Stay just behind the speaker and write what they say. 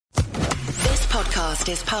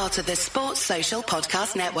podcast is part of the Sports Social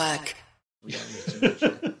Podcast Network.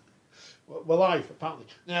 We're live, apparently.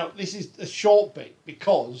 Now, this is a short bit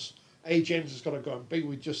because A. James has got to go, and B.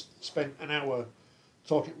 we just spent an hour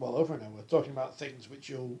talking, well, over an hour, talking about things which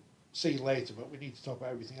you'll see later, but we need to talk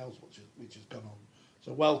about everything else which has gone on.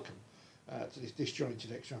 So welcome to this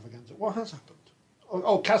disjointed extravaganza. What has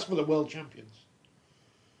happened? Castleford are world champions.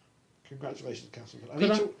 Congratulations,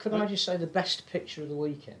 Castleford. Could I just say the best picture of the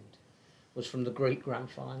weekend was from the Greek Grand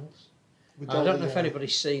Finals? I don't know if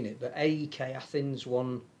anybody's seen it, but AEK Athens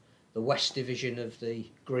won the West Division of the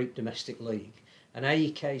Greek Domestic League, and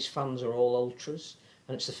AEK's fans are all ultras,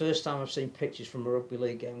 and it's the first time I've seen pictures from a rugby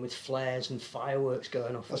league game with flares and fireworks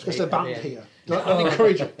going off. That's because they're banned here. Don't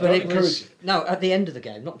encourage it. But no, at the end of the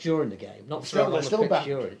game, not during the game, not throwing on the pitch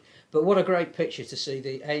during. But what a great picture to see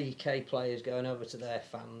the AEK players going over to their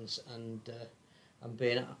fans and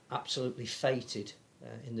being absolutely feted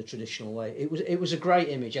in the traditional way. It was a great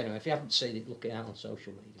image anyway. If you haven't seen it, look it out on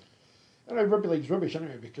social media. I know rugby league's rubbish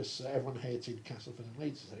anyway because everyone hated Castleford and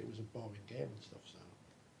Leeds, said it was a boring game and stuff. So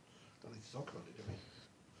don't need to talk about it, do we?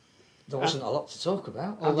 There wasn't a lot to talk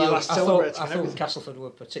about. Although I thought Castleford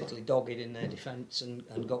were particularly dogged in their defence and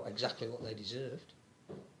got exactly what they deserved.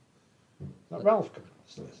 That Ralph coming on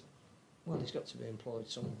still is. Well, he's got to be employed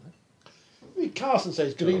somewhere. I mean, Carson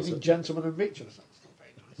says, "Good evening, gentlemen and Richard." That's not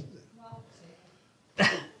very nice, is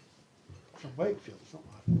it? From Wakefield, it's not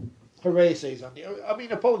like hooray, says Andy. I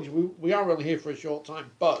mean, apologies, we are only here for a short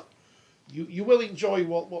time, but you will enjoy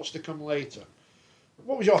what's to come later.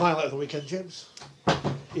 What was your highlight of the weekend, James?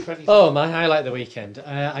 If anything. Oh, my highlight of the weekend.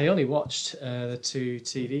 I only watched the two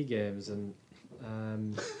TV games, and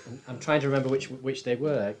I'm trying to remember which they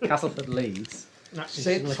were. Castleford Leeds.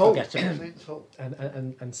 Saints Hull.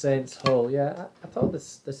 And Saints Hull. Yeah, I thought the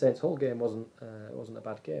Saints Hull game wasn't a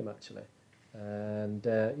bad game actually. And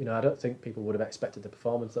I don't think people would have expected the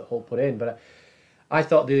performance that Hull put in, but I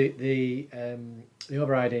thought the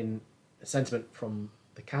overriding sentiment from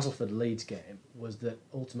the Castleford Leeds game was that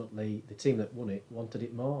ultimately the team that won it wanted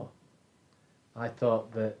it more. I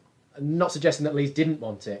thought that, not suggesting that Leeds didn't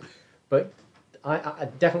want it, but I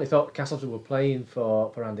definitely thought Castleford were playing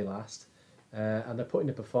for Andy Last, and they're putting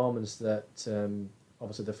a performance that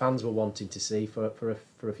obviously the fans were wanting to see for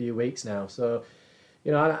a few weeks now. So.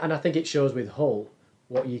 And I think it shows with Hull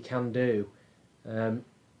what you can do.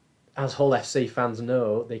 As Hull FC fans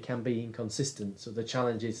know, they can be inconsistent. So the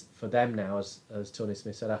challenge is for them now, as Tony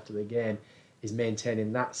Smith said after the game, is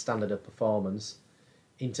maintaining that standard of performance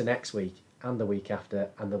into next week and the week after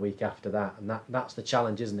and the week after that. And that's the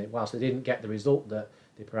challenge, isn't it? Whilst they didn't get the result that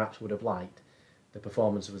they perhaps would have liked, the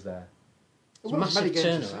performance was there. It was a massive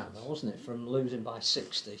turnaround, though, wasn't it? From losing by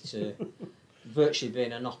 60 to virtually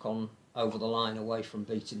being a knock-on over the line away from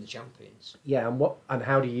beating the champions. Yeah, and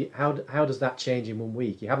how does that change in 1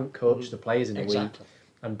 week? You haven't coached the players in a week,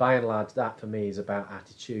 and by and large, that for me is about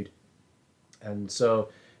attitude. And so,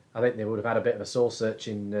 I think they would have had a bit of a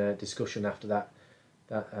soul-searching discussion after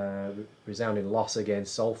that resounding loss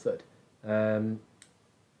against Salford, and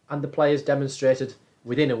the players demonstrated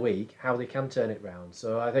within a week how they can turn it round.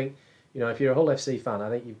 So I think if you're a Hull FC fan, I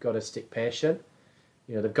think you've got to stick patient.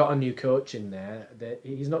 They've got a new coach in there.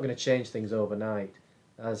 He's not going to change things overnight.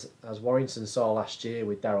 As Warrington saw last year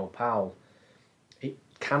with Darryl Powell, it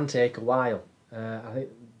can take a while. I think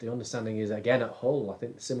the understanding is, again, at Hull, I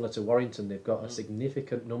think similar to Warrington, they've got a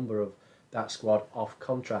significant number of that squad off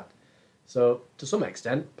contract. So, to some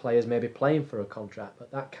extent, players may be playing for a contract,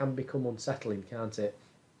 but that can become unsettling, can't it?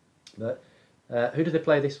 But who do they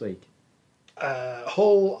play this week?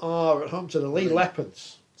 Hull are at home to the Lee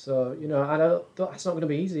Leopards. So, that's not going to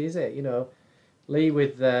be easy, is it? Lee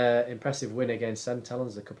with their impressive win against St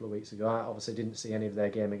Helens a couple of weeks ago. I obviously didn't see any of their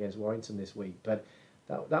game against Warrington this week, but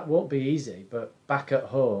that won't be easy. But back at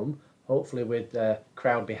home, hopefully with the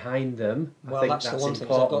crowd behind them, I think that's the one thing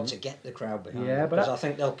they've got to get the crowd behind them, because I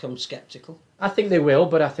think they'll come sceptical. I think they will,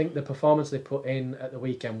 but I think the performance they put in at the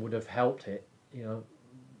weekend would have helped it.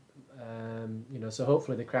 So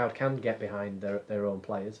hopefully the crowd can get behind their own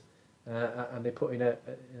players. And they put in a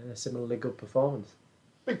similarly good performance.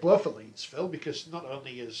 Big blow for Leeds, Phil, because not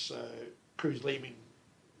only has Cruz Leeming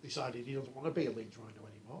decided he doesn't want to be a Leeds Rhino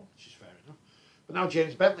anymore, which is fair enough, but now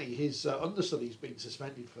James Bentley, his understudy's been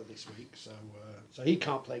suspended for this week, so he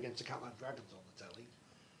can't play against the Catalan Dragons on the telly.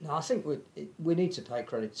 No, I think we need to pay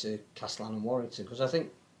credit to Castellan and Warrington, because I think,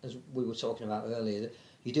 as we were talking about earlier, that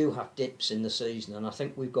you do have dips in the season, and I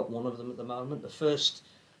think we've got one of them at the moment. The first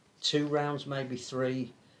 2 rounds, maybe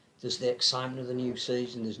 3, there's the excitement of the new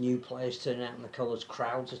season, there's new players turning out in the colours,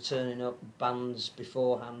 crowds are turning up, bands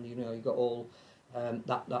beforehand, you've got all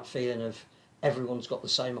that feeling of everyone's got the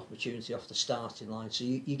same opportunity off the starting line. So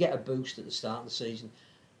you get a boost at the start of the season.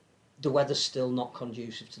 The weather's still not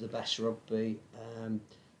conducive to the best rugby.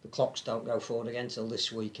 The clocks don't go forward again till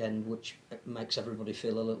this weekend, which makes everybody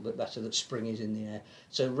feel a little bit better that spring is in the air.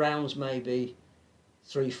 So rounds maybe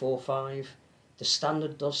 3, 4, 5. The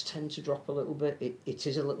standard does tend to drop a little bit. It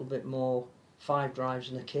is a little bit more 5 drives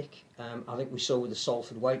and a kick. I think we saw with the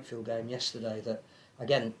Salford-Wakefield game yesterday that,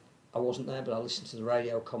 again, I wasn't there, but I listened to the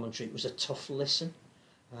radio commentary. It was a tough listen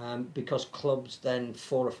because clubs then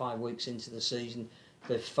 4 or 5 weeks into the season,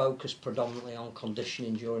 they've focused predominantly on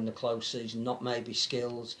conditioning during the close season, not maybe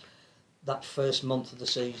skills. That first month of the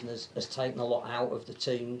season has taken a lot out of the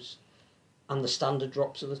teams, and the standard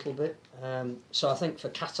drops a little bit. So I think for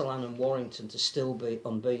Catalan and Warrington to still be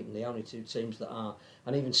unbeaten, the only 2 teams that are,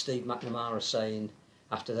 and even Steve McNamara saying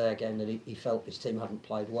after their game that he felt his team hadn't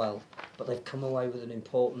played well, but they've come away with an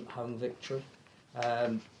important home victory.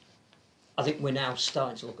 I think we're now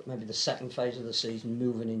starting to look at maybe the second phase of the season,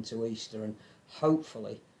 moving into Easter, and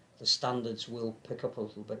hopefully the standards will pick up a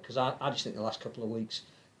little bit, because I just think the last couple of weeks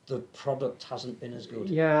the product hasn't been as good.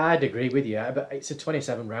 Yeah, I'd agree with you, but it's a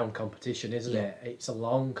 27 round competition, isn't it? It's a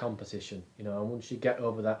long competition, and once you get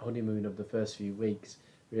over that honeymoon of the first few weeks,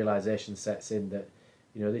 realisation sets in that,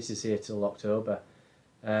 this is here till October.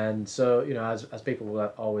 And so, as people will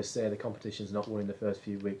always say, the competition's not won in the first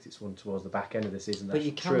few weeks, it's won towards the back end of the season. That's but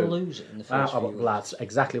you can true. lose it in the first few weeks. That's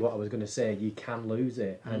exactly what I was going to say. You can lose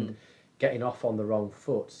it. And getting off on the wrong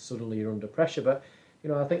foot, suddenly you're under pressure. But,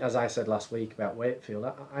 I think, as I said last week about Wakefield,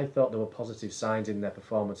 I thought there were positive signs in their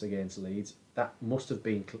performance against Leeds. That must have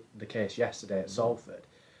been the case yesterday at Salford,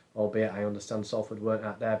 albeit I understand Salford weren't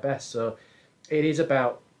at their best. So it is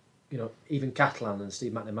about, even Catalan and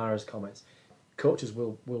Steve McNamara's comments, coaches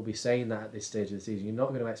will be saying that at this stage of the season. You're not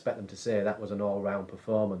going to expect them to say that was an all-round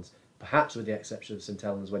performance, perhaps with the exception of St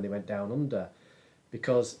Helens when they went down under,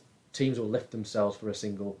 because teams will lift themselves for a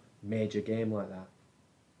single major game like that.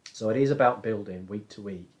 So it is about building week to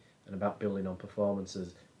week and about building on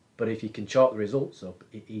performances. But if you can chalk the results up,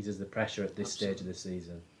 it eases the pressure at this stage of the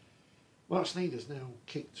season. Mark Sneeder's now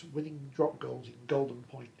kicked winning drop goals in Golden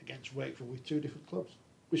Point against Wakefield with 2 different clubs,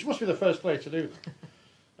 which must be the first player to do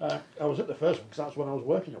that. I was at the first one because that's when I was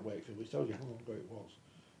working at Wakefield, which tells you how long ago it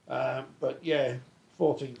was. But yeah,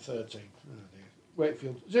 14-13. Oh dear.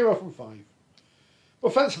 Wakefield 0 from 5.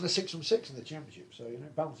 But Featherstone are 6 from 6 in the championship, so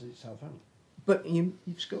it balances itself out. But you've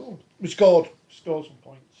scored. We scored some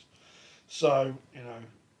points. So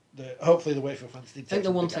hopefully the Wakefield fans did. I think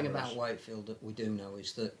the one thing about Wakefield that we do know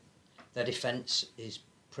is that their defence is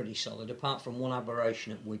pretty solid. Apart from one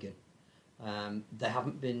aberration at Wigan, they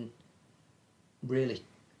haven't been really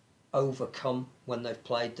overcome when they've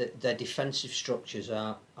played. Their defensive structures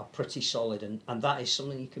are pretty solid, and that is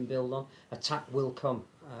something you can build on. Attack will come.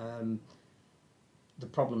 The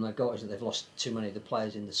problem they've got is that they've lost too many of the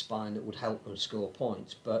players in the spine that would help them score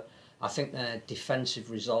points, but I think their defensive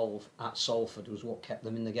resolve at Salford was what kept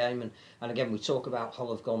them in the game. And again, we talk about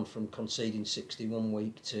Hull have gone from conceding 61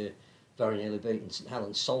 week to very nearly beating St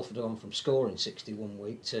Helens. Salford have gone from scoring 61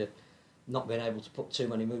 week to not being able to put too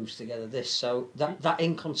many moves together so that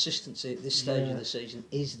inconsistency at this stage of the season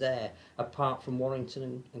is there, apart from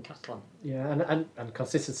Warrington and Catalan. Yeah, and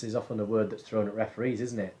consistency is often a word that's thrown at referees,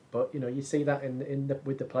 isn't it? But you see that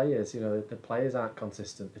with the players. The players aren't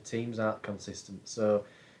consistent, the teams aren't consistent. So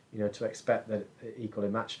to expect that equally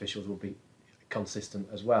match officials will be consistent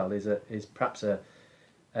as well is perhaps an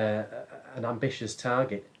ambitious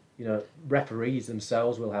target. Referees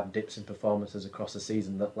themselves will have dips in performances across the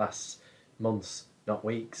season that lasts months, not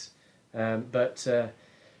weeks. But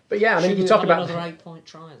yeah, I mean, you talk about another 8-point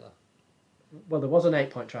try though. Well, there was an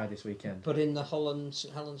 8-point try this weekend. But in the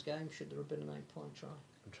St Helens game, should there have been an 8-point try?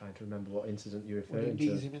 I'm trying to remember what incident you're referring when to. he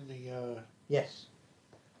knees him in the yes,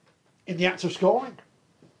 in the act of scoring.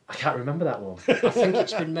 I can't remember that one. I think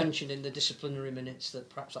it's been mentioned in the disciplinary minutes that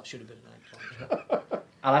perhaps that should have been an 8-point try.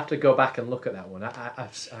 I'll have to go back and look at that one. I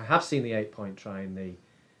have seen the 8-point try in the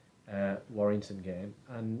Warrington game,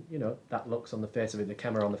 and that looks on the face of it, the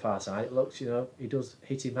camera on the far side, it looks, he does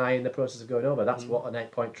hit him high in the process of going over. That's what an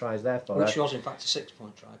 8-point try is there for. Which was in fact a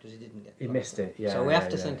 6-point try because he didn't get. He missed it. Yeah. So we have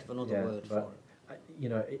to think of another word for it.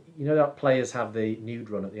 That players have the nude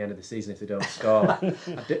run at the end of the season if they don't score.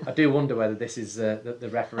 I do wonder whether this is the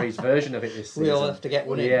referee's version of it this season. We all have to get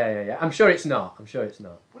one in. Yeah. I'm sure it's not.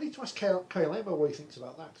 We need to ask Kyle Amo what he thinks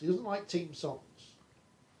about that, because he doesn't like team songs.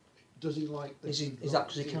 Does he like? Is that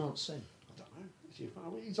because he can't sing? I don't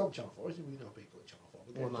know. He's on Channel 4, isn't he? We know people at Channel 4.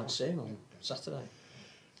 Well, we might see him on Saturday.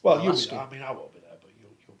 Well, you'll be there. I mean, I won't be there, but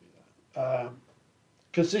you'll be there.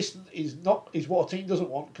 Consistent is what a team doesn't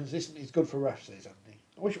want. Consistent is good for refs, says Andy.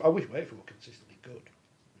 I wish Wakefield were consistently good,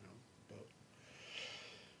 you know,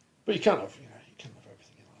 but you can't have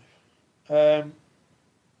everything in life.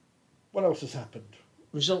 What else has happened?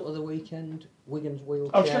 Result of the weekend: Wigan's I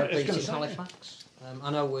wheelchair was gonna beating say, Halifax.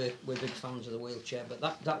 I know we're big fans of the wheelchair, but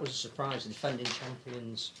that was a surprise. The defending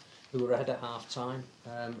champions who were ahead at half time,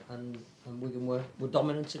 and Wigan were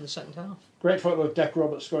dominant in the second half. Great photo of Deck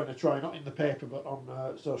Roberts scoring a try, not in the paper but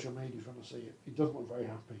on social media if you want to see it. He doesn't look very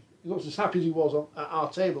happy. He looks as happy as he was at our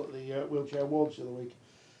table at the Wheelchair Awards the other week.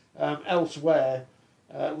 Elsewhere,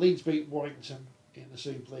 Leeds beat Warrington in the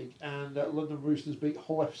Super League, and London Roosters beat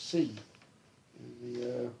Hull FC in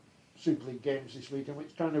the Super League games this weekend,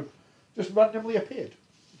 which kind of just randomly appeared.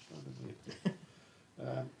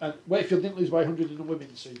 And Wakefield didn't lose by 100 in the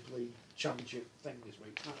Women's Super League Championship thing this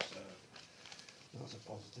week. That's a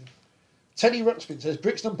positive. Teddy Ruxpin says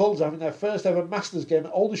Brixton Bulls are having their first ever Masters game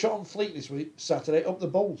at Aldershot-on-Fleet this week, Saturday, up the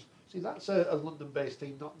Bulls. See, that's a London-based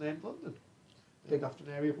team not named London. Big after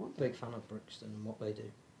an area of London. Big fan of Brixton and what they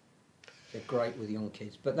do. They're great with young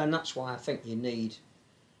kids. But then that's why I think you need,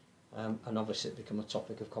 and obviously it become a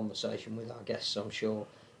topic of conversation with our guests, I'm sure,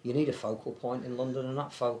 you need a focal point in London, and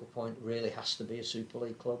that focal point really has to be a Super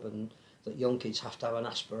League club, and that young kids have to have an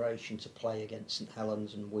aspiration to play against St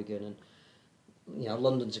Helens and Wigan. And you know,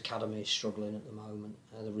 London's academy is struggling at the moment.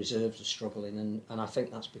 The reserves are struggling, and I think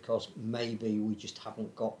that's because maybe we just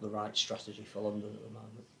haven't got the right strategy for London at the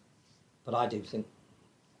moment. But I do think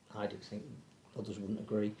others wouldn't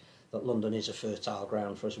agree that London is a fertile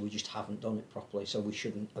ground for us. We just haven't done it properly, so we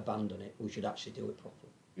shouldn't abandon it. We should actually do it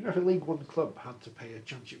properly. You know, if a League One club had to pay a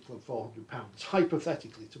Championship club £400,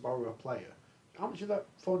 hypothetically, to borrow a player, how much of that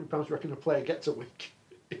 £400 do you reckon a player gets a week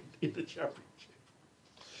in the Championship?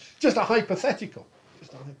 Just a hypothetical.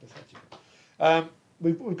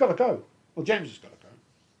 We've got to go. Well, James has got to go.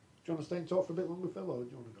 Do you want to stay and talk for a bit longer, Phil, or do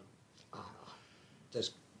you want to go?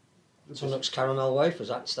 There's Tunnock's caramel wafers.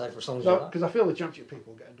 I can stay for as long as No, you like. because I feel the Championship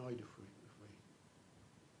people get annoyed if we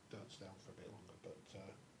don't stay on for a bit longer. But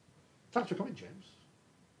thanks for coming, James.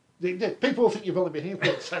 People will think you've only been here for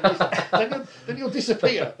 10 minutes. then you'll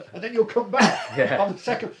disappear, and then you'll come back on the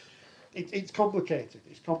second. It's complicated.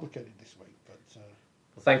 It's complicated this week, but.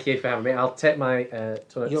 Well, thank you for having me. I'll take my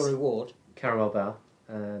Tunnock's Your reward. caramel bar,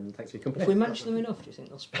 and thanks for your company. If we mention them enough, do you think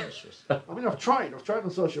they'll sponsor us? I mean, I've tried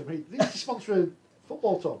on social media. They used to sponsor a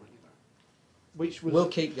football tournament, you know, which was. We'll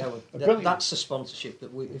keep going. Brilliant. That's the sponsorship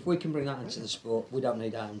that if we can bring that into the sport, we don't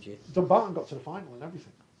need IMG. Dumbarton got to the final and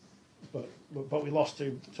everything, but we lost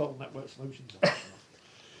to Total Network Solutions.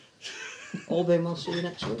 All being well, see you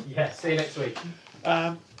next week. Yeah, see you next week.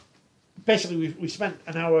 Basically, we spent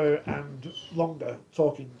an hour and longer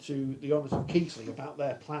talking to the owners of Keighley about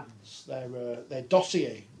their plans, their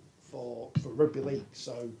dossier for rugby league.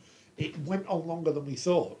 So it went on longer than we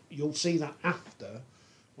thought. You'll see that after,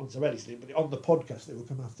 once they're ready, but on the podcast it will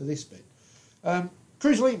come after this bit.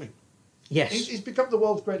 Cruz Leeming. Yes. He's become the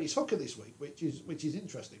world's greatest hooker this week, which is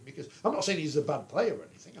interesting, because I'm not saying he's a bad player or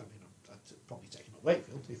anything. I mean, I'd probably take him at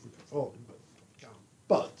Wakefield if we could afford him, but we can't.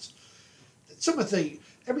 But some of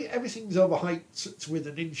everything's overhyped to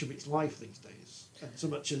within an inch of its life these days. And so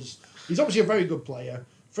much as he's obviously a very good player,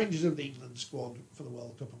 fringes of the England squad for the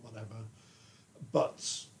World Cup and whatever,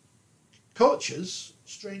 but coaches,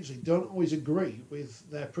 strangely, don't always agree with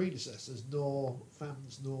their predecessors, nor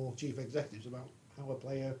fans, nor chief executives about how a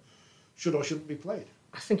player should or shouldn't be played.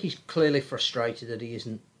 I think he's clearly frustrated that he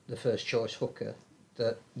isn't the first choice hooker,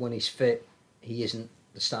 that when he's fit, he isn't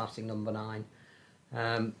the starting number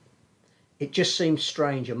 9. It just seems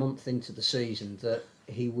strange a month into the season that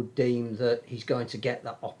he would deem that he's going to get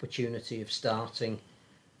that opportunity of starting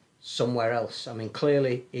somewhere else. I mean,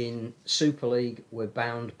 clearly in Super League, we're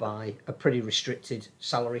bound by a pretty restricted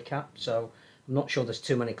salary cap, so I'm not sure there's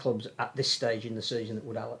too many clubs at this stage in the season that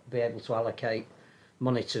would be able to allocate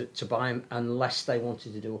money to buy him unless they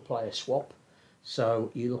wanted to do a player swap. So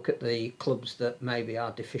you look at the clubs that maybe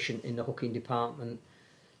are deficient in the hooking department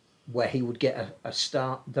where he would get a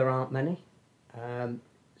start, there aren't many.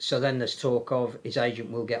 So then there's talk of his agent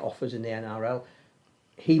will get offers in the NRL.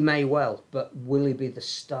 He may well, but will he be the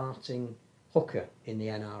starting hooker in the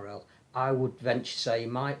NRL? I would venture to say he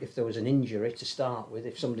might if there was an injury to start with,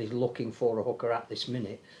 if somebody's looking for a hooker at this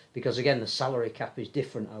minute, because again the salary cap is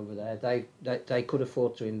different over there. They could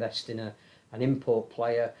afford to invest in an import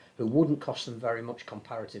player who wouldn't cost them very much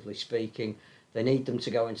comparatively speaking. They need them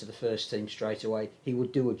to go into the first team straight away. He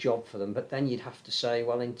would do a job for them, but then you'd have to say,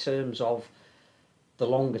 well, in terms of the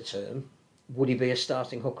longer term, would he be a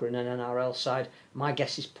starting hooker in an NRL side? My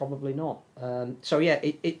guess is probably not. So yeah,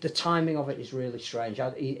 the timing of it is really strange.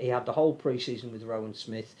 He had the whole pre-season with Rowan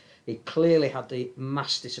Smith. He clearly had the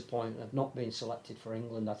mass disappointment of not being selected for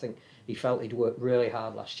England. I think he felt he'd worked really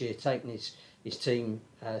hard last year, taking his team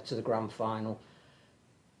to the grand final.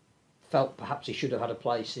 Felt perhaps he should have had a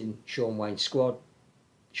place in Sean Wayne's squad.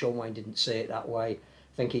 Sean Wayne didn't see it that way.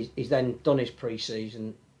 I think he's then done his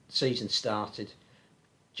pre-season. Season started.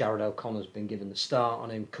 Jared O'Connor's been given the start on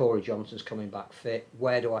him. Corey Johnson's coming back fit.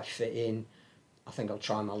 Where do I fit in? I think I'll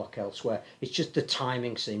try my luck elsewhere. It's just the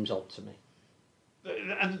timing seems odd to me.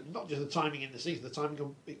 And not just the timing in the season, the timing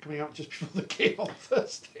of it coming out just before the game on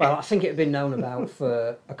Thursday. Well, I think it had been known about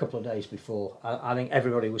for a couple of days before. I think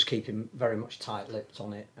everybody was keeping very much tight-lipped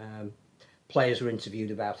on it. Players were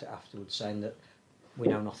interviewed about it afterwards, saying that we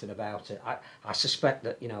know nothing about it. I suspect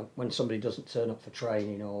that, you know, when somebody doesn't turn up for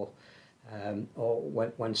training, or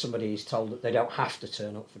when somebody is told that they don't have to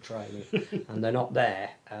turn up for training and they're not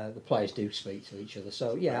there, the players do speak to each other.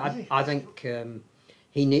 So yeah, I think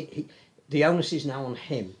the onus is now on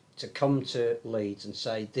him to come to Leeds and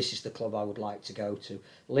say, this is the club I would like to go to.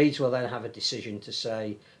 Leeds will then have a decision to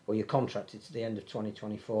say, well, you're contracted to the end of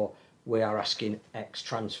 2024, we are asking X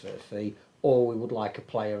transfer fee, or we would like a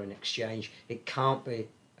player in exchange. It can't be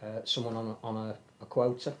someone on a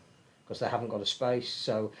quota, because they haven't got a space.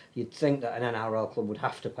 So you'd think that an NRL club would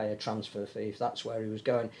have to pay a transfer fee if that's where he was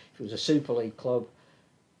going. If it was a Super League club,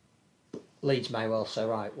 Leeds may well say,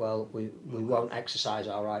 right, well, we won't exercise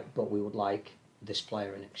our right, but we would like this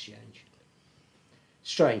player in exchange.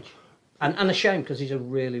 Strange. And a shame, because he's a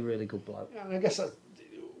really, really good bloke. Yeah, and I guess that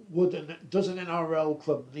does an NRL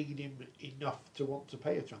club need him enough to want to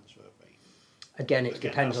pay a transfer fee? Again, it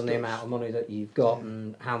depends on the amount of money that you've got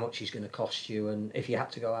and how much he's going to cost you. And if you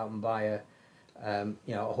had to go out and buy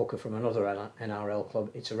a hooker from another NRL club,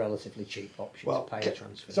 it's a relatively cheap option to pay a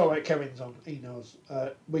transfer. It's all right, Kevin's on. He knows.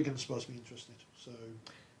 Wigan's supposed to be interested. So.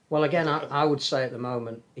 Well, again, I would say at the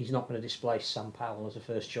moment he's not going to displace Sam Powell as a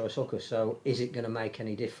first choice hooker. So is it going to make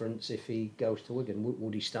any difference if he goes to Wigan?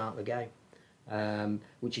 Would he start the game?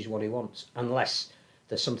 Which is what he wants, unless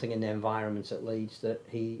there's something in the environment at Leeds that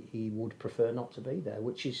he would prefer not to be there,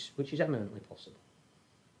 which is eminently possible.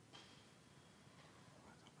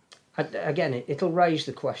 Again, it'll raise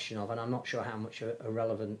the question of, and I'm not sure how much a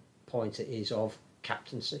relevant point it is, of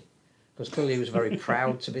captaincy, because clearly he was very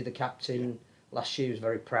proud to be the captain last year. He was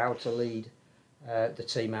very proud to lead the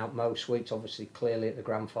team out most weeks. Obviously, clearly at the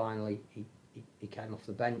grand final he came off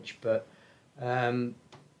the bench, but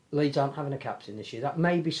Leeds aren't having a captain this year. That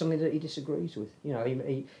may be something that he disagrees with. You know,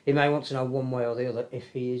 he may want to know one way or the other if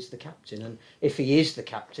he is the captain, and if he is the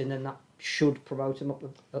captain, then that should promote him up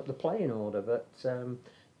the playing order. But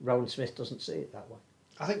Rowan Smith doesn't see it that way.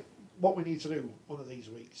 I think what we need to do one of these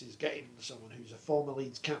weeks is get in someone who's a former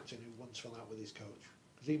Leeds captain who once fell out with his coach,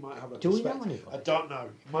 because he might have a perspective. Do we know anybody? I don't know.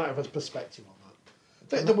 He might have a perspective on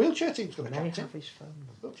that. The wheelchair team's got a captain. Have his phone.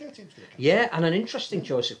 Wheelchair team's got a captain. Yeah, and an interesting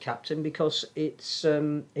choice of captain, because it's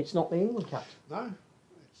not the England captain. No,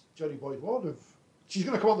 it's Jodie Boyd-Ward. She's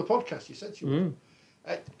going to come on the podcast. You said she would.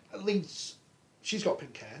 Leeds, she's got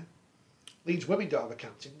pink hair. Leeds women don't have a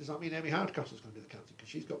captain. Does that mean Amy Hardcastle's going to be the captain, because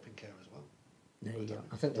she's got pink hair as well? There you go.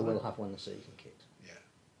 I think they will have when the season kicks. Yeah.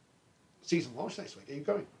 Season launch next week. Are you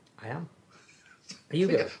going? I am. Are you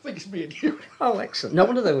going? I think it's me and you. Oh, excellent. No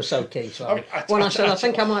wonder they were so keen. So I said, I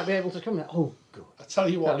think I might be able to come. Oh, good. I tell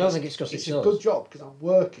you what, I don't think it's because it's a good job, because I'm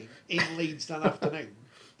working in Leeds that afternoon,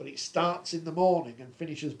 but it starts in the morning and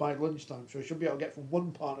finishes by lunchtime, so I should be able to get from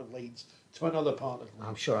one part of Leeds to another part of Leeds.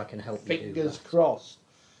 I'm sure I can help you do that. Fingers crossed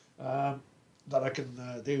that I can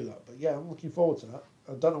do that. But yeah, I'm looking forward to that.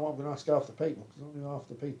 I don't know what I'm going to ask half the people, because I don't know half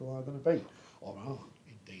the people are going to be, or are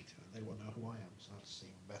indeed. They won't know who I am, so that's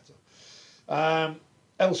even better.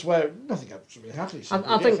 Elsewhere, nothing else really happening.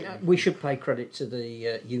 I think we should pay credit to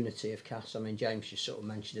the unity of Cass. I mean, James just sort of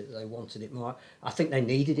mentioned it, that they wanted it more. I think they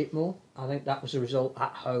needed it more. I think that was a result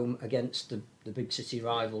at home against the big city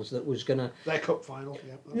rivals that was going to... Their cup final,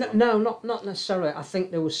 yeah. No, not necessarily. I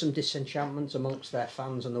think there was some disenchantment amongst their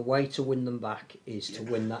fans, and the way to win them back is to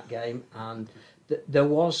win that game. And there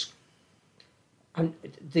was... And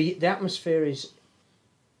the atmosphere is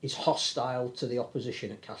hostile to the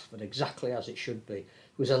opposition at Castleford, exactly as it should be.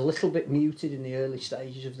 It was a little bit muted in the early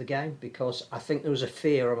stages of the game, because I think there was a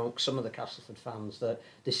fear amongst some of the Castleford fans that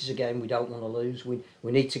this is a game we don't want to lose. We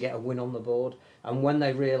need to get a win on the board. And when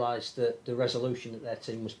they realised that the resolution that their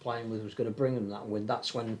team was playing with was going to bring them that win,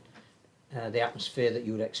 that's when the atmosphere that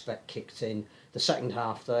you would expect kicked in. The second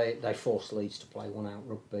half, they forced Leeds to play one-out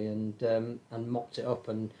rugby and mopped it up,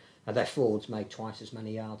 and their forwards made twice as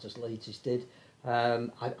many yards as Leeds did.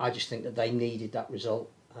 I just think that they needed that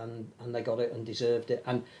result, and they got it and deserved it.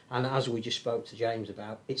 And as we just spoke to James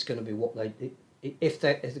about, it's going to be what if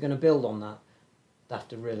they're going to build on that, They have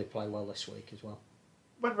to really play well this week as well.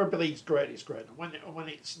 When rugby league's great, it's great. And when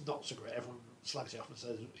it's not so great, everyone slags it off and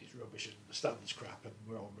says it's rubbish and the standard's crap and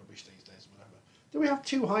we're all rubbish these days and whatever. Do we have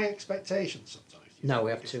too high expectations sometimes? No,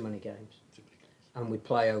 we have too many games. Too many games. And we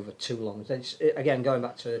play over too long. Again, going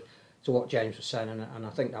back to what James was saying, and I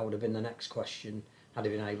think that would have been the next question had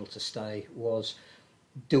he been able to stay, was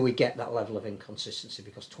do we get that level of inconsistency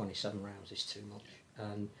because 27 rounds is too much?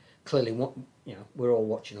 And clearly, we're all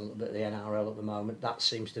watching a little bit of the NRL at the moment. That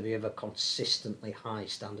seems to be of a consistently high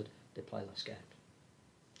standard. They play less games.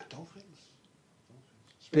 Dolphins.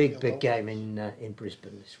 Big game in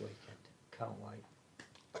Brisbane this weekend. Can't wait.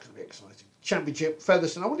 That's going to be exciting. Championship,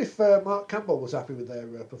 Featherstone. I wonder if Mark Campbell was happy with their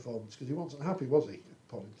performance, because he wasn't happy, was he?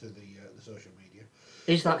 According to the social media.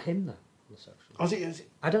 Is that him though? On the social media? Is it?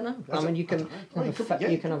 I don't know. I mean, you can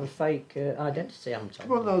have a fake identity. I'm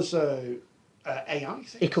Come on, those AI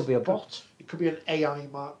things. It could be a bot. It could be an AI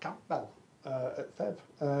Mark Campbell at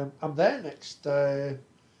Feb. I'm there next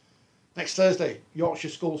Thursday. Yorkshire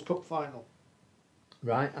Schools Cup final.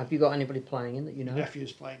 Right. Have you got anybody playing in that you know?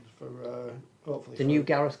 Nephew's playing for hopefully. The new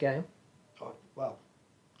Gareth Gale. Oh, well,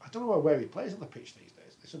 I don't know where he plays on the pitch these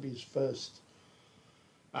days. This will be his first.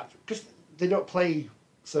 Because they don't play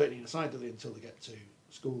 13-a-side, do they, until they get to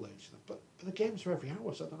school age. But the games are every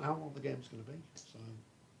hour, so I don't know how long the game's going to be. So.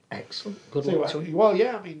 Excellent. Good luck to him. Well,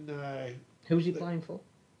 yeah, I mean... Who's he playing for?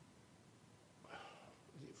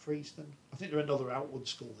 Is it Freeston? I think they're another Outwood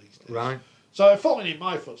school these days. Right. So following in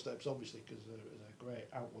my footsteps, obviously, because they're a great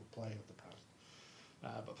Outwood player of the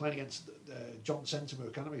past. But playing against John Sentimer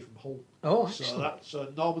Academy from Hull. Oh, So excellent.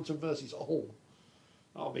 that's Normanton versus Hull.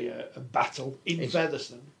 That'll be a battle in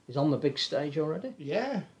Featherstone. He's on the big stage already?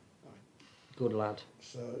 Yeah. Good lad.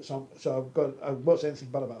 So I won't say anything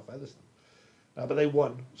bad about Featherstone. But they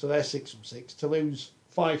won, so they're 6 from 6. Toulouse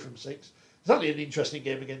 5 from 6. It's actually an interesting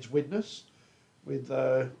game against Widnes, with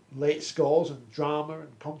late scores and drama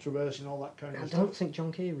and controversy and all that kind of stuff. I don't think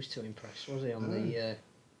John Keir was too impressed, was he, on the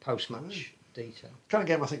post-match detail? Kind of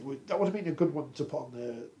game I think that would have been a good one to put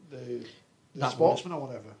on the Sportsman or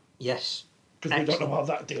whatever. Yes. Because we don't know how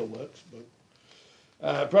that deal works.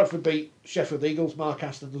 But Bradford beat Sheffield Eagles. Mark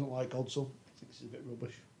Aston doesn't like Odsal. I think this is a bit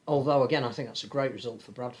rubbish. Although, again, I think that's a great result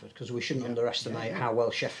for Bradford, because we shouldn't underestimate how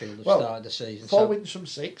well Sheffield have started the season. 4 wins from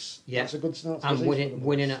 6. Yeah. That's a good start. And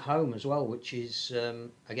winning at home as well, which is,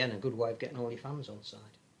 again, a good way of getting all your fans on side.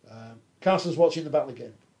 Carson's watching the battle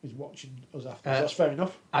again. He's watching us after. So that's fair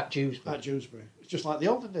enough. At Dewsbury. It's just like the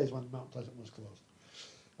olden days when Mount Pleasant was closed.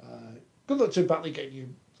 Good luck to Batley getting you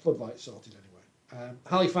floodlights sorted anyway.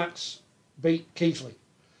 Halifax beat Keighley.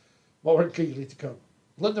 More in Keighley to come.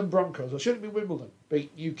 London Broncos, or should it be Wimbledon,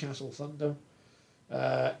 beat Newcastle Thunder.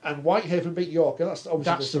 And Whitehaven beat York. That's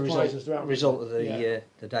obviously the result of the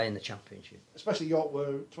day in the championship. Especially York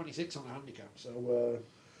were 26 on a handicap, so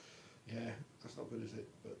that's not good, is it?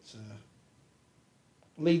 But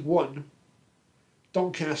League One,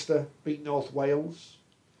 Doncaster beat North Wales.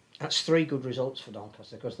 That's 3 good results for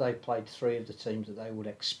Doncaster, because they played 3 of the teams that they would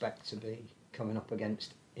expect to be coming up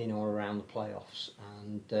against in or around the playoffs,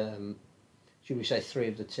 and should we say 3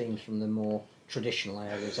 of the teams from the more traditional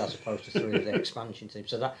areas as opposed to 3 of the expansion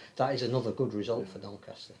teams. So that is another good result for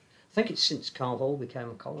Doncaster. I think it's since Carl Hall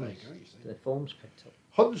became a colony. The form's picked up.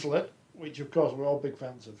 Hunslet, which of course we're all big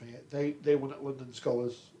fans of here, they won at London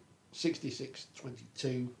Scholars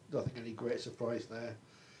 66-22. Don't think any great surprise there.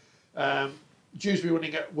 Dewsbury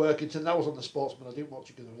winning at Workington, that was on the Sportsman. I didn't watch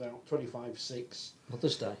it because I was out. 25-6.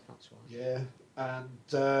 Mother's Day, that's why. Yeah,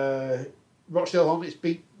 and Rochdale Hornets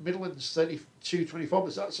beat Midlands 32-24,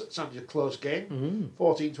 but that sounds a close game.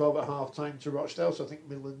 14-12 at half time to Rochdale, so I think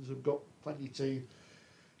Midlands have got plenty to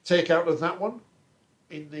take out of that one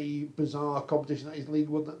in the bizarre competition that is League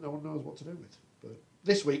One that no one knows what to do with. But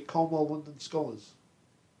this week, Cornwall London Scholars.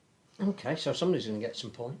 Okay, so somebody's going to get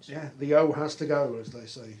some points. Yeah, the O has to go, as they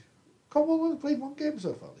say. Cornwall have played 1 game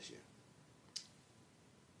so far this year.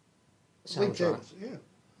 Sounds right. Yeah.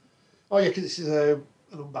 Oh yeah, because this is an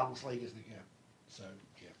unbalanced league, isn't it? Yeah. So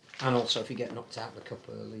yeah. And also, if you get knocked out of the cup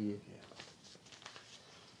early,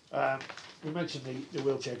 we mentioned the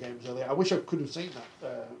wheelchair games earlier. I wish I could have seen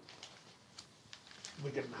that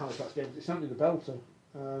Wigan and Halifax game. It's only the belter.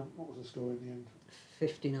 What was the score in the end?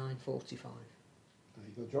 59-45.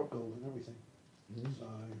 You got drop goals and everything.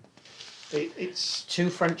 So it's 2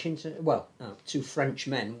 2 French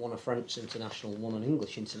men, one a French international, one an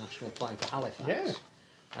English international, playing for Halifax. Yeah.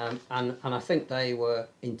 And I think they were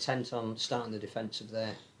intent on starting the defence of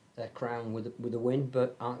their crown with a win,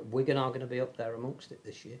 but Wigan are going to be up there amongst it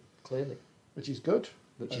this year, clearly. Which is good.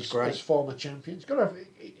 Which is great. As former champions, you've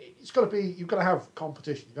got to have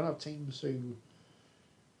competition. You've got to have teams who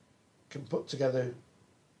can put together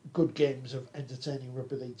good games of entertaining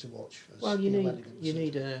rugby league to watch. Well, you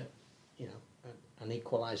need an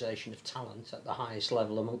equalisation of talent at the highest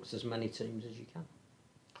level amongst as many teams as you can.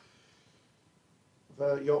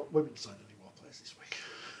 Your women's side any more players this week?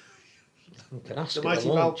 You can ask the mighty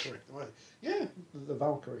Valkyrie. The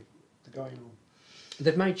Valkyrie. They're going on.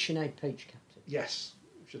 They've made Sinead Peach captain. Yes,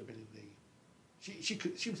 should have been in the.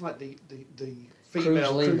 She was like the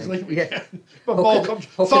female cruise leader. Yeah, but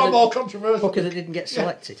far more controversial. Hooker that didn't get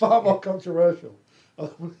selected. Yeah, far more controversial. We're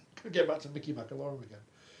going to get back to Mickey McAlorum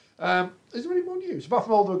again. Is there any more news apart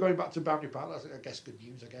from all the going back to Boundary Park? That's, I guess, good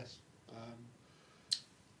news. I guess.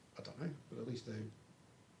 I don't know, but at least they.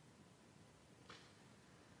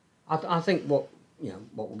 I think what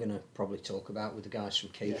we're going to probably talk about with the guys from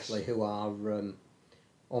Keighley who are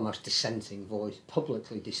almost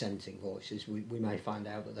publicly dissenting voices. We may find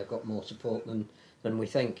out that they've got more support than we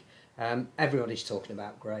think. Everybody's talking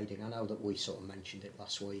about grading. I know that we sort of mentioned it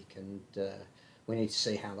last week, and we need to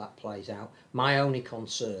see how that plays out. My only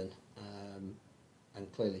concern,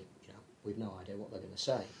 and clearly we've no idea what they're going to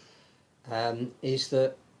say, is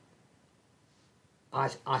that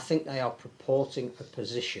I think they are purporting a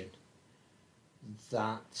position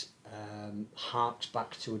that harks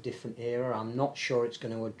back to a different era. I'm not sure it's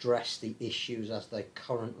going to address the issues as they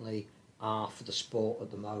currently are for the sport at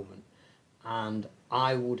the moment. And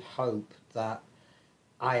I would hope that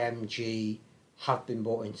IMG have been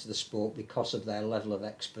brought into the sport because of their level of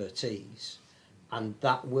expertise, and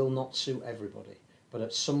that will not suit everybody. But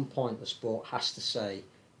at some point the sport has to say,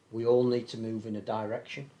 we all need to move in a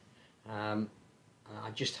direction. I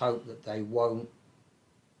just hope that they won't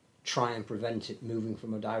try and prevent it moving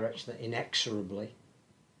from a direction that inexorably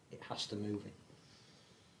it has to move in.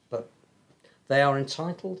 But they are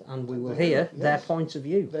entitled, and we will hear their point of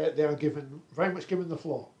view. They are very much given the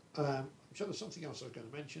floor. I'm sure there's something else I was going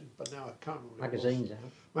to mention, but now I can't remember.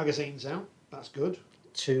 Magazine's out. That's good.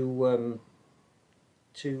 Two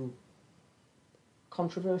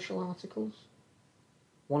controversial articles.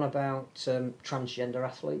 One about transgender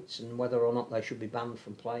athletes and whether or not they should be banned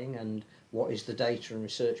from playing, and what is the data and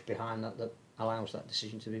research behind that allows that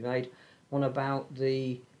decision to be made. One about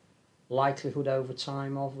the likelihood over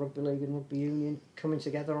time of rugby league and rugby union coming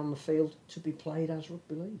together on the field to be played as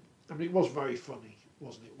rugby league. I mean, it was very funny,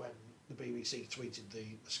 wasn't it, when the BBC tweeted the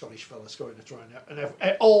Scottish fella scoring a try,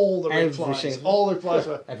 and all the replies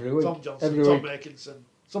were every week. Tom Johnson, Tom Atkinson,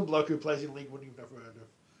 some bloke who plays in League One you've never heard of.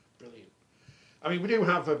 Brilliant. I mean, we do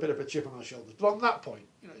have a bit of a chip on our shoulders, but on that point,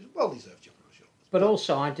 it's a well-deserved chip on our shoulders. But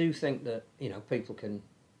also, I do think that people can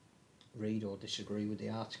read or disagree with the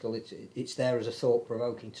article. It's there as a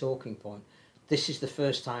thought-provoking talking point. This is the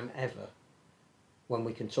first time ever when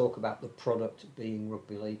we can talk about the product being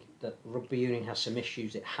rugby league, that rugby union has some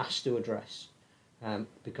issues it has to address,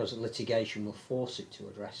 because litigation will force it to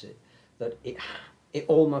address it, that it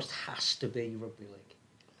almost has to be rugby league.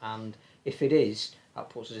 And if it is, that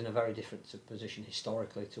puts us in a very different position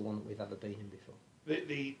historically to one that we've ever been in before.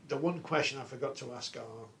 The one question I forgot to ask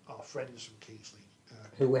our friends from Keighley,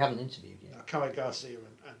 who we haven't interviewed yet, Kai Garcia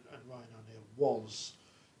and Ryan O'Neill, was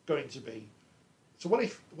going to be, so what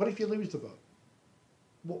if you lose the vote?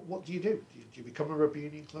 What do you do? Do you become a rugby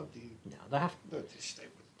union club? No, they have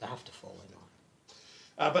to fall in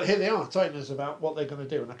line. But here they are telling us about what they're going to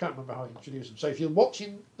do, and I can't remember how I introduced them. So if you're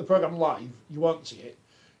watching the programme live, you won't see it.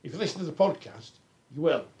 If you listen to the podcast, you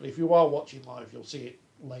will. But if you are watching live, you'll see it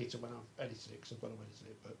later when I've edited it, because I've got to edit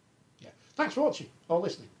it. But yeah, thanks for watching or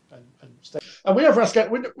listening, and stay. And we don't ask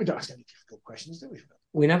any difficult questions, do we?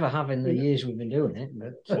 We never have in the years we've been doing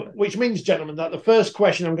it. But... Which means, gentlemen, that the first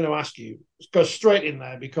question I'm going to ask you goes straight in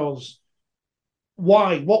there, because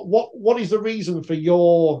why? What is the reason for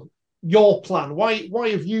your plan? Why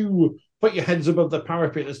have you put your heads above the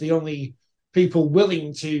parapet as the only people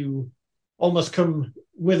willing to almost come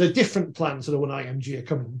with a different plan to the one IMG are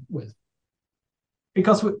coming with?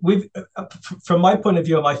 Because we've, from my point of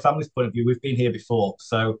view and my family's point of view, we've been here before.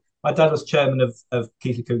 So my dad was chairman of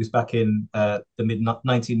Keighley Cougars back in the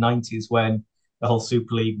mid-1990s when the whole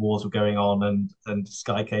Super League wars were going on, and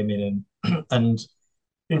Sky came in and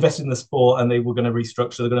invested in the sport, and they were going to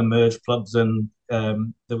restructure, they're going to merge clubs, and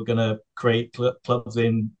they were going to create clubs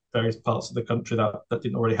in various parts of the country that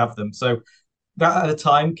didn't already have them. So that at a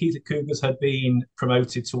time, Keighley Cougars had been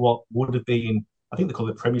promoted to what would have been, I think they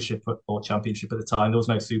called it Premiership or Championship at the time. There was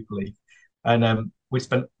no Super League. And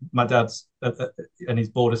my dad's and his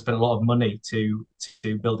board has spent a lot of money to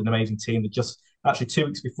build an amazing team. That just actually 2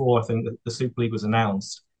 weeks before I think that the Super League was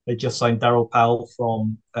announced, they just signed Darryl Powell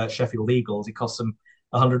from Sheffield Eagles. It cost them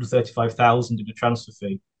 $135,000 in a transfer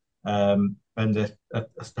fee. and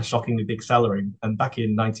a shockingly big salary. And back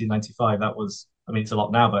in 1995, that was, I mean, it's a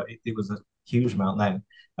lot now, but it was a huge amount then.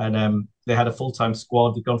 And they had a full-time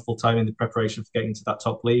squad. They'd gone full-time in the preparation for getting into that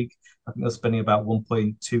top league. I think they're spending about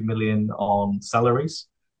 1.2 million on salaries,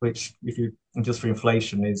 which, if you adjust for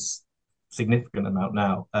inflation, is a significant amount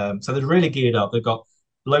now. So they're really geared up. They've got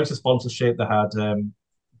loads of sponsorship. They had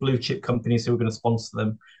blue chip companies who were going to sponsor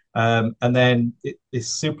them. And then this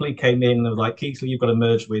Super League came in and was like, Keighley, you've got to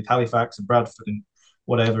merge with Halifax and Bradford and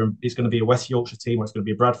whatever. And it's going to be a West Yorkshire team or it's going to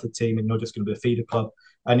be a Bradford team and you're just going to be a feeder club.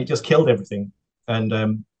 And it just killed everything. And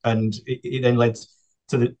it then led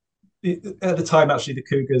to at the time, actually, the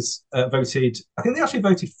Cougars voted, I think they actually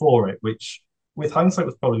voted for it, which with hindsight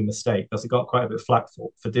was probably a mistake because they got quite a bit of flack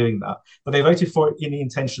for doing that. But they voted for it in the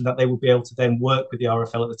intention that they would be able to then work with the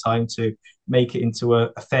RFL at the time to make it into a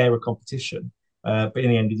fairer competition. But in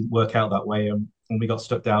the end, it didn't work out that way, and we got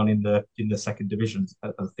stuck down in the second division,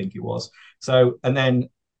 I think it was. So, and then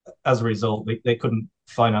as a result, they couldn't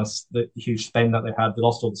finance the huge spend that they had. They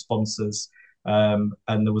lost all the sponsors, and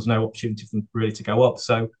there was no opportunity for them really to go up.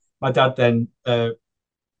 So my dad then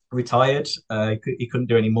retired. He couldn't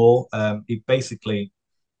do any more. He basically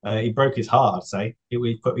he broke his heart, I'd say.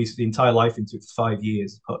 He put his entire life into it for 5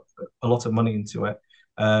 years, put a lot of money into it.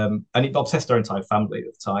 And it obsessed our entire family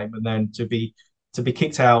at the time. And then to be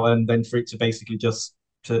kicked out and then for it to basically just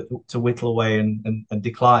to whittle away and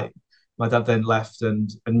decline. My dad then left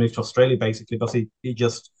and moved to Australia basically because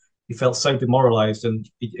he felt so demoralized and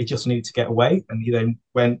he just needed to get away. And he then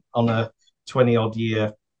went on a 20-odd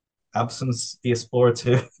year absence diaspora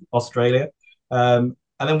to Australia. And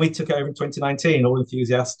then we took it over in 2019, all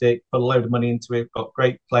enthusiastic, put a load of money into it, got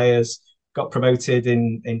great players, got promoted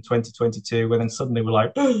in 2022, and then suddenly we're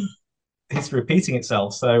like, history repeating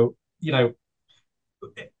itself. So, you know,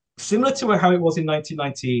 similar to how it was in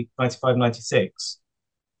 1990, 95, 96,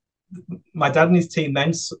 my dad and his team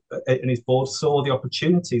then and his board saw the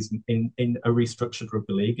opportunities in a restructured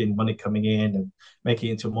rugby league, in money coming in and making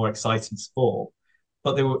it into a more exciting sport.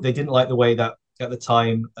 But they didn't like the way that at the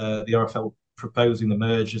time the RFL were proposing the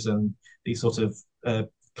mergers and these sort of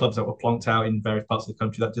clubs that were plonked out in various parts of the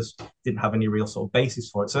country that just didn't have any real sort of basis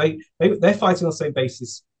for it. So they're fighting on the same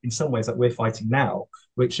basis in some ways that we're fighting now,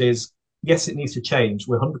 which is, yes, it needs to change.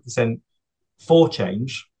 We're 100% for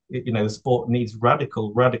change. You know, the sport needs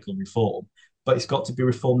radical reform, but it's got to be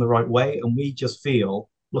reformed the right way. And we just feel,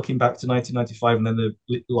 looking back to 1995 and then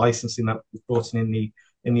the licensing that was brought in the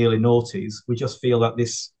early noughties, we just feel that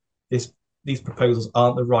these proposals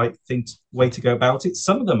aren't the right way to go about it.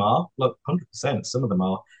 Some of them are, look, 100%, some of them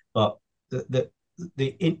are, but the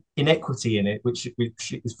inequity in it, which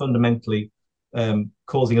is fundamentally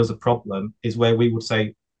causing us a problem, is where we would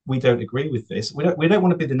say, we don't agree with this. We don't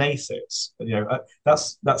want to be the naysayers. You know,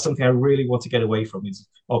 that's something I really want to get away from. Is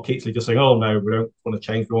Keighley just saying, "Oh no, we don't want to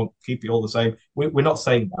change. We want to keep it all the same." We're not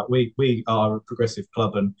saying that. We are a progressive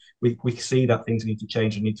club, and we see that things need to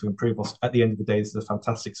change and need to improve. At the end of the day, this is a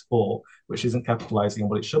fantastic sport which isn't capitalising on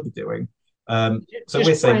what it should be doing. So just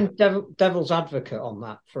we're saying, devil's advocate on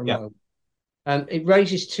that for a yeah. moment. It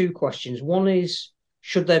raises two questions. One is,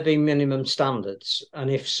 should there be minimum standards? And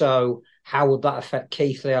if so, how would that affect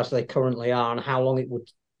Keighley as they currently are, and how long it would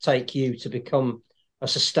take you to become a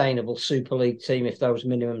sustainable Super League team if those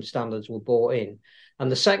minimum standards were brought in?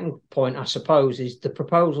 And the second point, I suppose, is the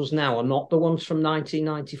proposals now are not the ones from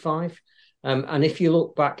 1995. And if you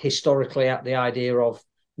look back historically at the idea of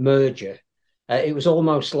merger, it was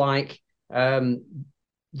almost like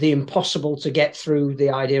the impossible to get through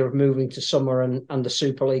the idea of moving to summer and the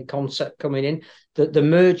Super League concept coming in, that the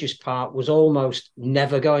mergers part was almost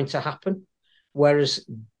never going to happen. Whereas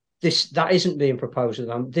that isn't being proposed to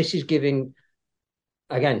them. This is giving,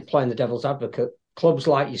 again, playing the devil's advocate, clubs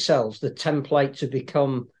like yourselves the template to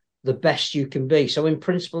become the best you can be. So in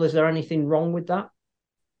principle, is there anything wrong with that?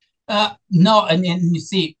 No, and you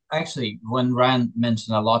see, actually, when Ryan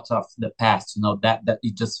mentioned a lot of the past, you know, that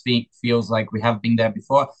it just feels like we have been there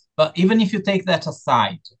before. But even if you take that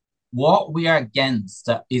aside, what we are against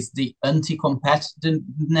is the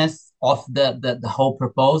anti-competitiveness of the whole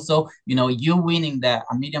proposal. You know, you winning that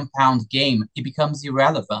 £1 million game, it becomes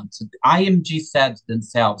irrelevant. The IMG said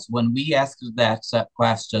themselves when we asked that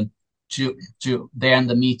question to there in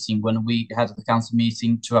the meeting, when we had the council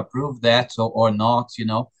meeting, to approve that or not, you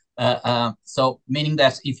know. So meaning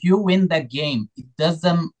that if you win that game, it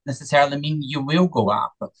doesn't necessarily mean you will go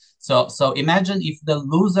up. So imagine if the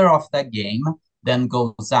loser of that game then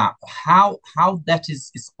goes up. How that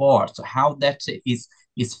is sport? How that is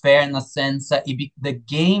fair in a sense? The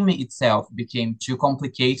game itself became too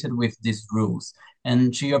complicated with these rules.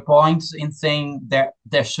 And to your point in saying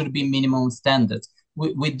there should be minimum standards,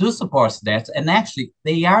 we do support that, and actually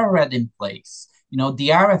they are already in place. The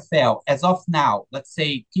RFL, as of now, let's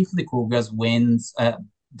say Keighley Cougars wins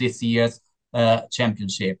this year's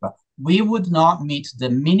championship, we would not meet the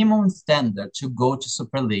minimum standard to go to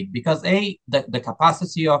Super League because the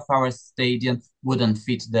capacity of our stadium wouldn't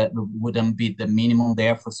be the minimum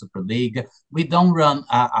there for Super League. We don't run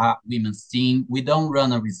a women's team, we don't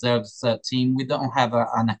run a reserves team, we don't have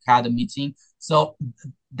an academy team. So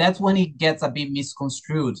that's when it gets a bit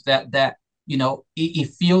misconstrued. That it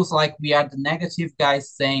feels like we are the negative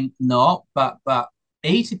guys saying no, but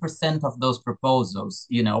 80% of those proposals,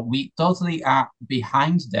 we totally are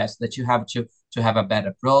behind that you have to have a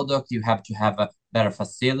better product, you have to have a better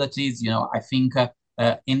facilities. I think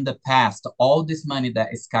in the past, all this money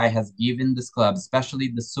that Sky has given this club, especially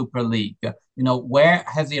the Super League, where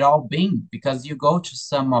has it all been? Because you go to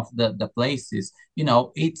some of the places,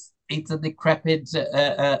 it's a decrepit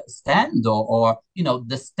stand, or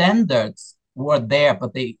the standards were there,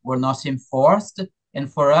 but they were not enforced.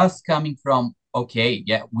 And for us coming from, okay,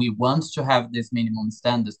 yeah, we want to have this minimum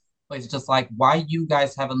standards, but it's just like, why you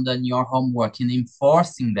guys haven't done your homework in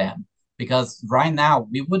enforcing them? Because right now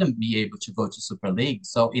we wouldn't be able to go to Super League.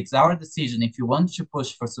 So it's our decision. If you want to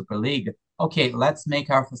push for Super League, okay, let's make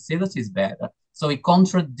our facilities better. So it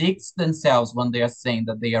contradicts themselves when they are saying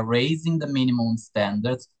that they are raising the minimum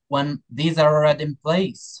standards when these are already in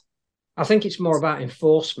place. I think it's more about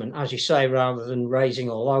enforcement, as you say, rather than raising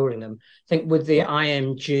or lowering them. I think with the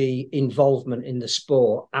IMG involvement in the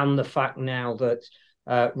sport and the fact now that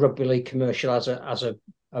Rugby League Commercial as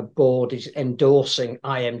a board is endorsing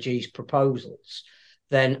IMG's proposals,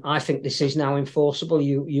 then I think this is now enforceable.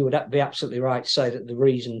 You would be absolutely right to say that the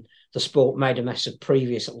reason the sport made a mess of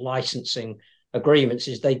previous licensing agreements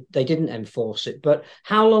is they didn't enforce it. But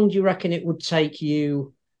how long do you reckon it would take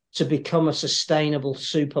you to become a sustainable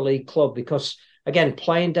Super League club? Because, again,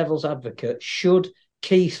 playing devil's advocate, should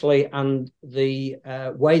Keighley and the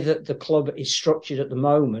way that the club is structured at the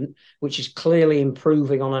moment, which is clearly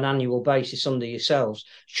improving on an annual basis under yourselves,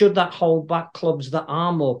 should that hold back clubs that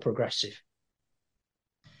are more progressive?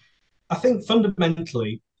 I think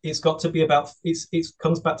fundamentally it's got to be about it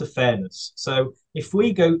comes back to fairness. So if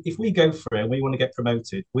we go for it and we want to get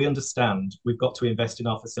promoted, we understand we've got to invest in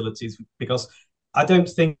our facilities, because I don't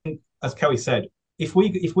think, as Kelly said, if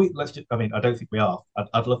we let's just, I mean, I don't think we are.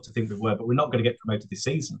 I'd love to think we were, but we're not going to get promoted this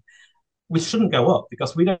season. We shouldn't go up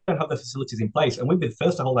because we don't have the facilities in place, and we've been the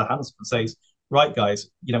first to hold our hands up and say, right, guys,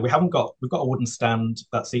 we've got a wooden stand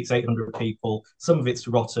that seats 800 people. Some of it's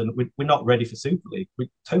rotten. We're not ready for Super League.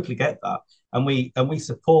 We totally get that, and we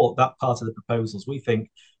support that part of the proposals. We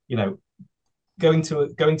think, going to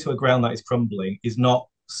a ground that is crumbling is not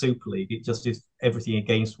Super League. It just is everything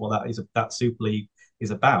against what that Super League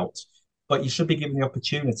is about. But you should be given the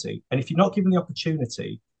opportunity. And if you're not given the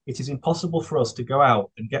opportunity, it is impossible for us to go out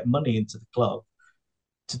and get money into the club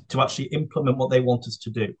to actually implement what they want us to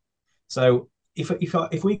do. So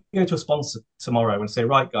if we go to a sponsor tomorrow and say,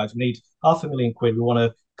 right, guys, we need £500,000, we want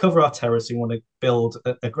to cover our terracing, we want to build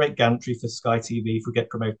a great gantry for Sky TV if we get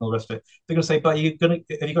promoted and all the rest of it, they're going to say, but have you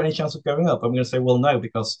got any chance of going up? I'm going to say, well, no,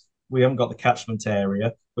 because we haven't got the catchment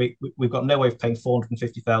area. We've got no way of paying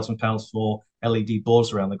 £450,000 for LED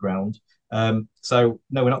boards around the ground. So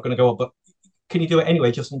no, we're not going to go up. But can you do it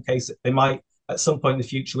anyway, just in case they might, at some point in the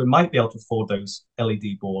future, we might be able to afford those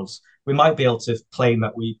LED boards. We might be able to claim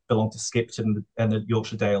that we belong to Skipton and the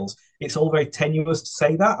Yorkshire Dales. It's all very tenuous to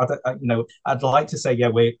say that. I'd like to say, yeah,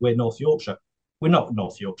 we're North Yorkshire. We're not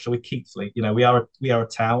North Yorkshire. We're Keighley. We are a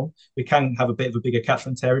town. We can have a bit of a bigger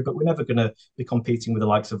catchment area, but we're never going to be competing with the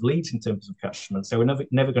likes of Leeds in terms of catchment. So we're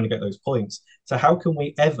never going to get those points. So how can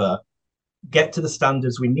we ever get to the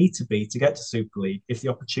standards we need to be to get to Super League if the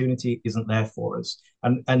opportunity isn't there for us?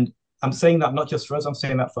 And I'm saying that not just for us. I'm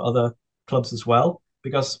saying that for other clubs as well,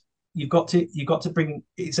 because you've got to bring.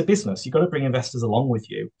 It's a business. You've got to bring investors along with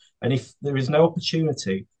you. And if there is no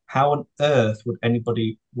opportunity, how on earth would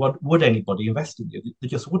anybody invest in you? They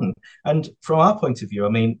just wouldn't. And from our point of view, I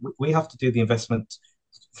mean, we have to do the investment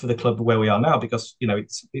for the club where we are now, because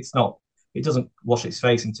it's not, it doesn't wash its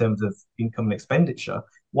face in terms of income and expenditure.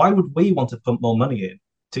 Why would we want to pump more money in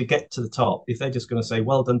to get to the top if they're just going to say,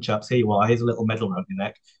 well done, chaps, here you are, here's a little medal around your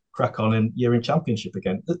neck, crack on, and you're in championship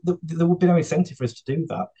again? There would be no incentive for us to do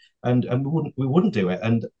that, and we wouldn't do it.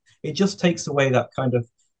 And it just takes away that kind of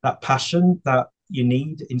that passion that you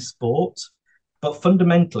need in sport. But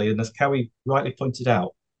fundamentally, and as Cowie rightly pointed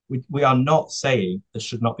out, we are not saying there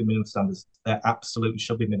should not be minimum standards. There absolutely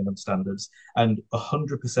should be minimum standards, and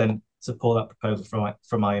 100% support that proposal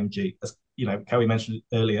from IMG. As Cowie mentioned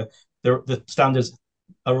earlier, the standards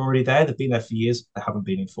are already there. They've been there for years. They haven't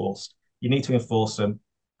been enforced. You need to enforce them.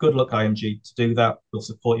 Good luck, IMG, to do that. We'll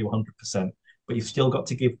support you 100%. But you've still got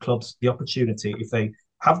to give clubs the opportunity, if they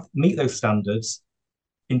meet those standards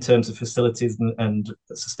in terms of facilities and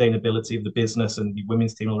sustainability of the business and the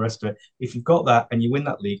women's team and all the rest of it. If you've got that and you win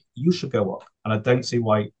that league, you should go up. And I don't see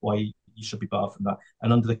why you should be barred from that.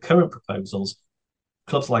 And under the current proposals,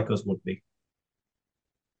 clubs like us would be.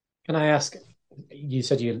 Can I ask, you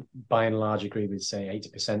said you by and large agree with, say,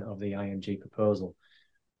 80% of the IMG proposal.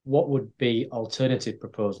 What would be alternative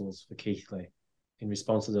proposals for Keighley in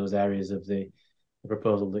response to those areas of the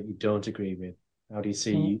proposal that you don't agree with? How do you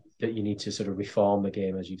see that you need to sort of reform the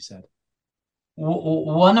game, as you've said?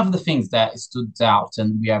 One of the things that stood out,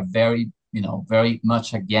 and we are very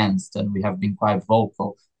much against, and we have been quite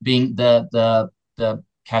vocal, being the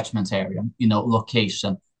catchment area,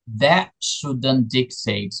 location. That shouldn't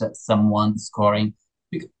dictate someone scoring.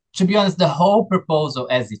 To be honest, the whole proposal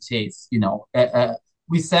as it is,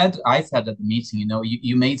 I said at the meeting,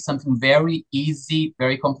 you made something very easy,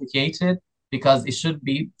 very complicated, because it should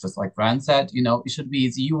be, just like Ryan said, it should be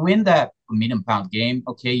easy. You win that £1 million game,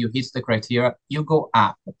 okay, you hit the criteria, you go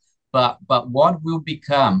up. But what will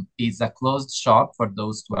become is a closed shop for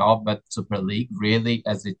those 12 at Super League, really,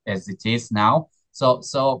 as it is now.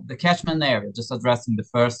 So the catchment area, just addressing the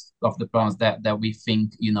first of the problems that we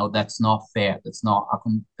think, that's not fair. That's not a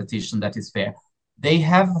competition that is fair. They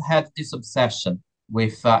have had this obsession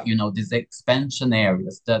with, these expansion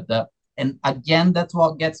areas. And again, that's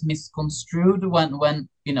what gets misconstrued when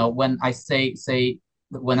I say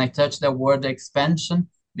when I touch the word expansion,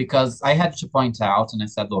 because I had to point out, and I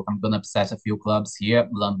said, look, I'm going to upset a few clubs here: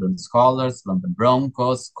 London Scholars, London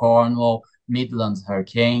Broncos, Cornwall, Midlands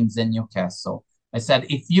Hurricanes, and Newcastle. I said,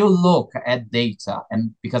 if you look at data,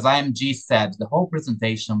 and because IMG said the whole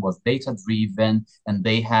presentation was data driven, and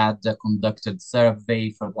they had conducted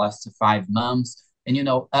survey for the last 5 months, and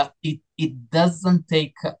it doesn't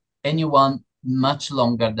take anyone much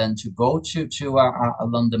longer than to go to a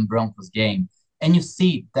London Broncos game, and you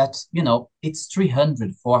see that it's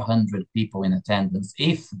 300, 400 people in attendance,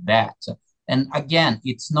 if that. And again,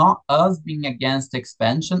 it's not us being against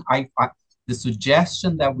expansion. The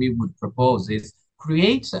suggestion that we would propose is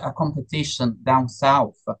create a competition down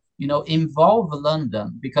south, involve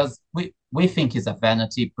London, because we think it's a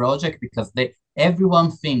vanity project, because everyone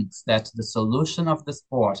thinks that the solution of the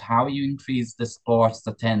sport, how you increase the sport's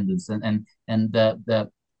attendance and the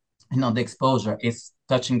exposure, is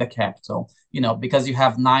touching the capital, because you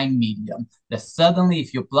have 9 million. That suddenly,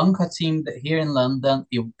 if you plunk a team here in London,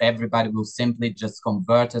 everybody will simply just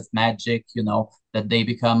convert as magic, that they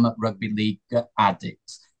become rugby league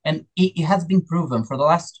addicts. And it has been proven for the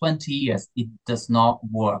last 20 years, it does not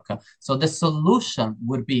work. So the solution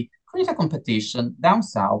would be create a competition down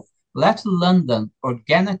south, let London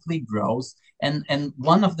organically grows. And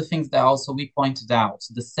one of the things that also we pointed out,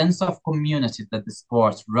 the sense of community that the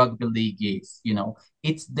sport rugby league is,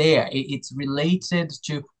 it's there. It's related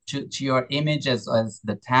to your image as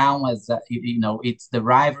the town, as it's the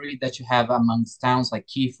rivalry that you have amongst towns like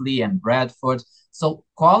Keighley and Bradford. So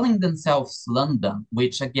calling themselves London,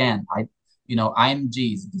 which again,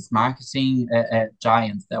 IMGs, these marketing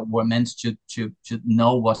giants that were meant to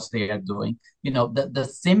know what they are doing, the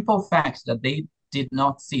simple fact that they did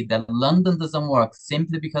not see that London doesn't work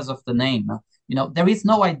simply because of the name. There is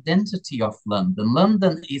no identity of London.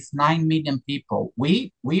 London is 9 million people.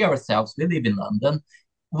 We ourselves, we live in London.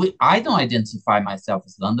 I don't identify myself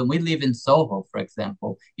as London. We live in Soho, for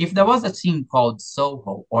example. If there was a team called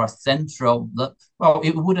Soho or Central, well,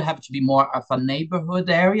 it would have to be more of a neighborhood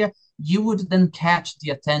area. You would then catch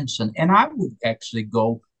the attention. And I would actually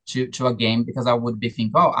go to a game because I would be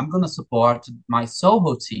thinking, oh, I'm going to support my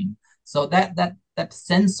Soho team. So that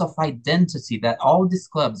sense of identity that all these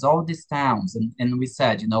clubs, all these towns, and we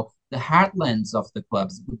said, the heartlands of the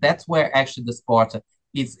clubs, that's where actually the sport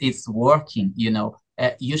is working,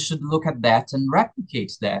 you should look at that and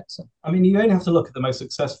replicate that. I mean, you only have to look at the most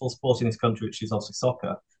successful sport in this country, which is obviously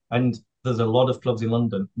soccer. And there's a lot of clubs in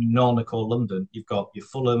London. None are called London. You've got your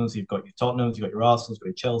Fulhams, you've got your Tottenhams, you've got your Arsenals, you've got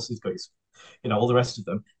your Chelsea's, you've got your, all the rest of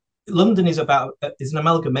them. London is an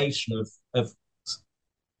amalgamation of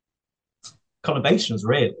conurbations,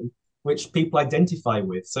 really, which people identify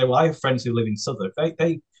with. So I have friends who live in Southwark.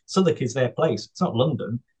 Southwark is their place. It's not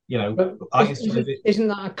London. But isn't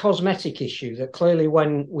that a cosmetic issue that clearly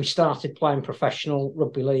when we started playing professional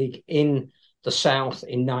rugby league in the South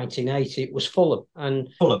in 1980, it was Fulham. And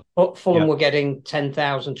Fulham were getting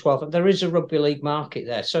 10,000, 12,000. There is a rugby league market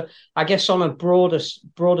there. So I guess on a broader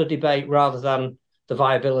debate rather than the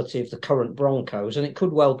viability of the current Broncos, and it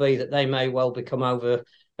could well be that they may well become over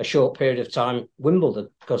a short period of time Wimbledon,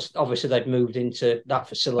 because obviously they'd moved into that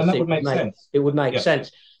facility. And that would make sense. It would make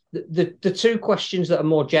sense. The two questions that are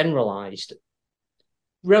more generalised,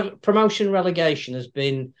 promotion relegation has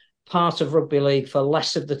been part of rugby league for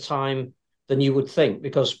less of the time than you would think,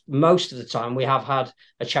 because most of the time we have had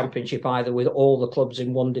a championship either with all the clubs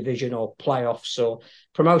in one division or playoffs, or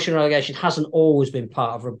promotion relegation hasn't always been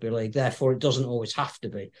part of rugby league, therefore it doesn't always have to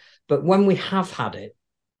be. But when we have had it,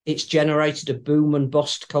 it's generated a boom and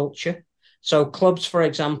bust culture. So clubs, for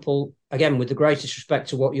example, again, with the greatest respect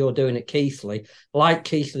to what you're doing at Keighley, like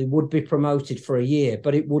Keighley would be promoted for a year,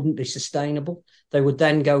 but it wouldn't be sustainable. They would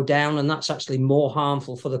then go down, and that's actually more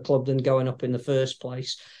harmful for the club than going up in the first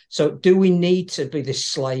place. So do we need to be this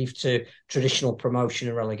slave to traditional promotion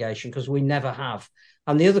and relegation? Because we never have.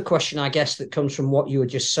 And the other question, I guess, that comes from what you were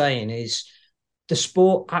just saying is the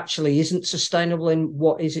sport actually isn't sustainable in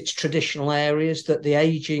what is its traditional areas, that the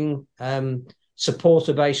ageing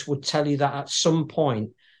supporter base would tell you that at some point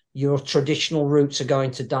your traditional roots are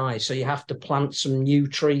going to die. So you have to plant some new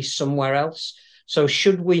trees somewhere else. So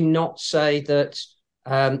should we not say that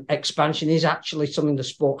expansion is actually something the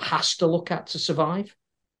sport has to look at to survive?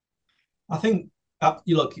 I think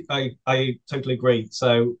I totally agree.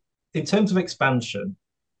 So in terms of expansion,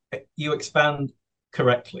 you expand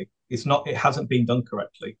correctly. It hasn't been done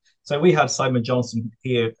correctly. So we had Simon Johnson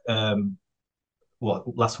here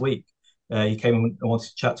last week. He came and wanted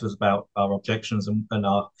to chat to us about our objections and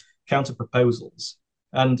our counter proposals.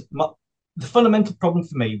 And the fundamental problem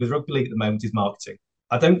for me with rugby league at the moment is marketing.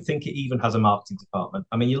 I don't think it even has a marketing department.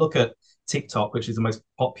 I mean, you look at TikTok, which is the most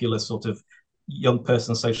popular sort of young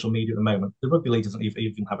person social media at the moment. The rugby league doesn't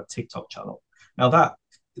even have a TikTok channel. Now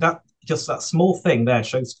that small thing there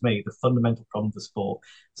shows to me the fundamental problem for sport.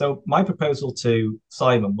 So my proposal to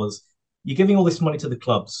Simon was, you're giving all this money to the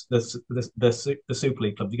clubs, the Super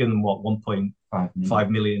League clubs. You're giving them what, 1.5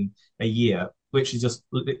 million a year, which is just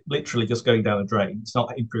literally just going down the drain. It's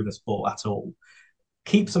not improving the sport at all.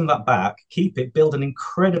 Keep some of that back, build an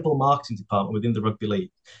incredible marketing department within the rugby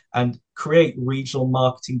league, and create regional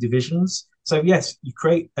marketing divisions. So yes, you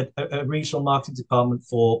create a regional marketing department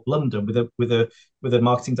for London with a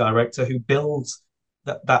marketing director who builds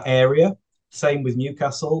that area. Same with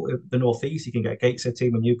Newcastle, the Northeast. You can get a Gateshead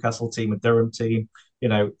team, a Newcastle team, a Durham team.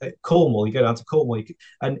 Cornwall. You go down to Cornwall,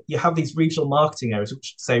 and you have these regional marketing areas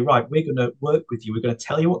which say, right, we're going to work with you. We're going to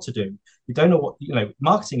tell you what to do. You don't know what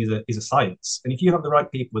Marketing is a science, and if you have the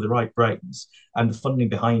right people with the right brains and the funding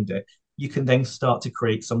behind it, you can then start to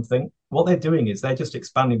create something. What they're doing is they're just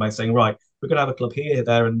expanding by saying, right, we're going to have a club here,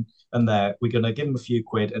 there, and there. We're going to give them a few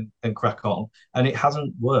quid and crack on. And it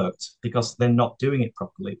hasn't worked because they're not doing it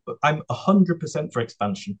properly. But I'm 100% for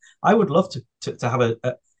expansion. I would love to have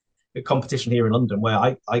a competition here in London where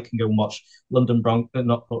I can go and watch London Broncos.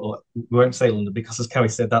 We won't say London because, as Kerry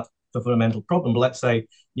said, that's the fundamental problem. But let's say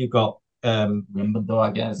you've got Wimbledon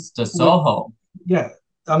against the Soho. Yeah.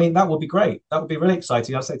 I mean, that would be great. That would be really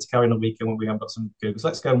exciting. I'd say to Kerry on the weekend when we have got some Googles,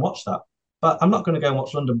 let's go and watch that. But I'm not going to go and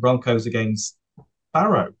watch London Broncos against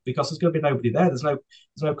Barrow because there's going to be nobody there. There's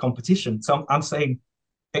no competition. So I'm saying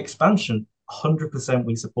expansion, 100%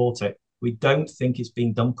 we support it. We don't think it's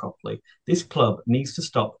being done properly. This club needs to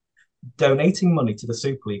stop donating money to the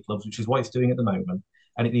Super League clubs, which is what it's doing at the moment,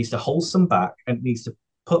 and it needs to hold some back, and it needs to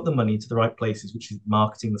put the money into the right places, which is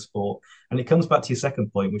marketing the sport. And it comes back to your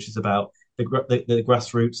second point, which is about the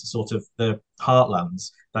grassroots, sort of the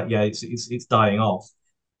heartlands. That it's dying off.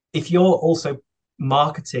 If you're also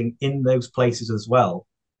marketing in those places as well,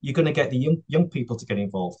 you're going to get the young people to get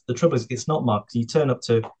involved. The trouble is, it's not marketing. You turn up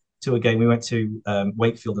to a game. We went to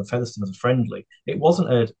Wakefield and Featherstone as a friendly. It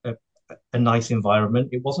wasn't a nice environment.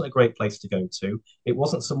 It wasn't a great place to go to. It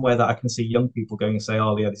wasn't somewhere that I can see young people going and say,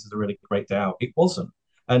 oh yeah, this is a really great day out. It wasn't.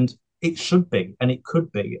 And it should be, and it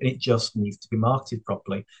could be, and it just needs to be marketed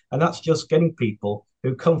properly. And that's just getting people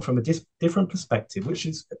who come from a different perspective, which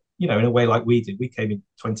is, in a way like we did. We came in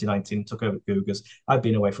 2019, took over Cougars. I've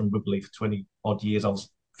been away from rugby for 20 odd years. I was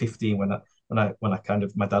 15 when I kind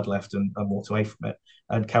of, my dad left and walked away from it.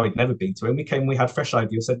 And Carrie'd never been to it. And we had fresh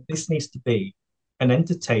ideas, said this needs to be an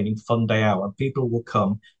entertaining, fun day out, and people will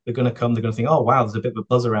come. They're going to think, oh wow, there's a bit of a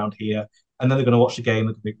buzz around here. And then they're going to watch the game and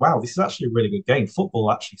they're going to think, wow, this is actually a really good game.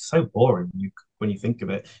 Football actually is so boring when you think of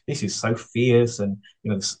it. This is so fierce, and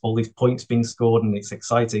there's all these points being scored and it's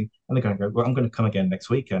exciting. And they're going to go, well, I'm going to come again next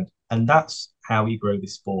weekend. And that's how you grow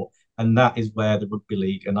this sport. And that is where the Rugby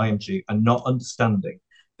League and IMG are not understanding.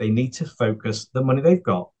 They need to focus the money they've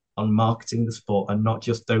got on marketing the sport and not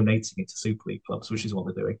just donating it to Super League clubs, which is what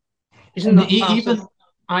they're doing. Isn't that even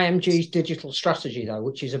IMG's digital strategy, though,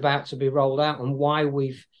 which is about to be rolled out, and why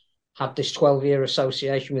we've had this 12-year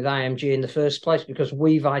association with IMG in the first place, because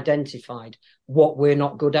we've identified what we're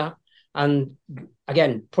not good at. And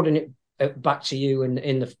again, putting it back to you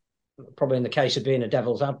probably in the case of being a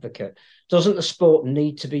devil's advocate, doesn't the sport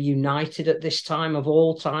need to be united at this time of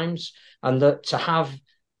all times? And that to have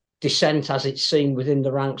dissent, as it's seen within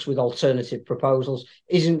the ranks with alternative proposals,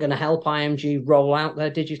 isn't going to help IMG roll out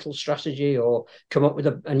their digital strategy or come up with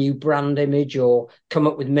a new brand image or come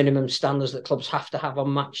up with minimum standards that clubs have to have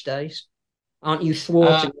on match days? Aren't you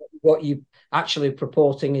thwarting what you actually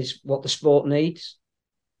purporting is what the sport needs?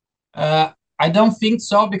 I don't think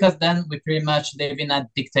so, because then we pretty much live in a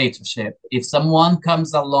dictatorship. If someone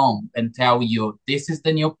comes along and tell you this is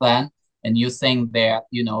the new plan, and you're saying that,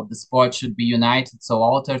 the sport should be united, so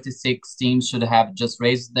all 36 teams should have just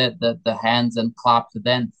raised the hands and clapped,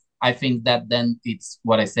 then I think that then it's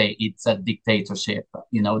what I say, it's a dictatorship.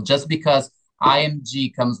 Just because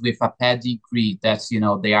IMG comes with a pedigree that,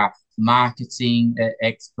 they are marketing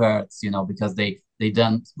experts, because they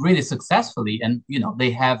done really successfully, and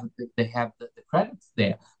they have the credits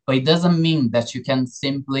there, but it doesn't mean that you can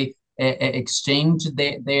simply exchange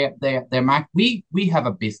their mark. We have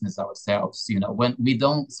a business ourselves, when we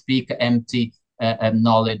don't speak empty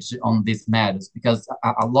knowledge on these matters, because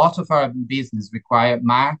a lot of our business require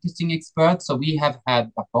marketing experts. So we have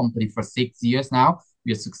had a company for 6 years now.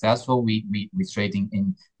 We are successful. We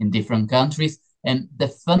trading in different countries. And the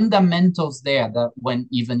fundamentals there, that when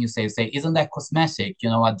even you say, isn't that cosmetic?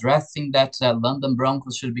 Addressing that London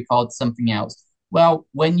Broncos should be called something else. Well,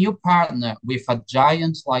 when you partner with a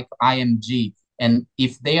giant like IMG, and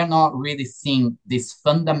if they are not really seeing these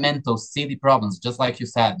fundamental silly problems, just like you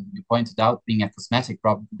said, you pointed out being a cosmetic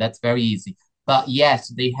problem, that's very easy. But yes,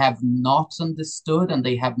 they have not understood and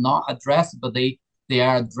they have not addressed, but they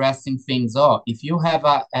are addressing things. If you have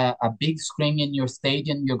a big screen in your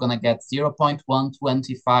stadium, you're going to get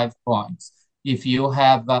 0.125 points. If you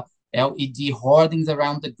have LED hoardings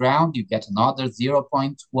around the ground, you get another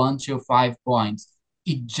 0.125 points.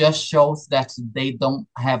 It just shows that they don't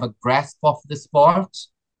have a grasp of the sport.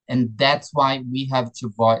 And that's why we have to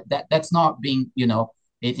avoid that. That's not being,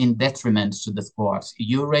 in detriment to the sport.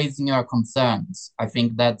 You raising your concerns. I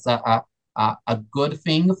think that's a good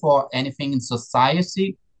thing for anything in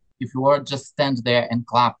society. If you were just stand there and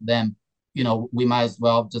clap them, we might as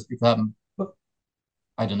well just become,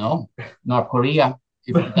 I don't know, North Korea.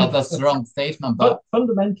 If that's a wrong statement, but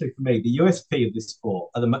fundamentally for me, the USP of this sport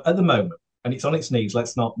at the moment, and it's on its knees.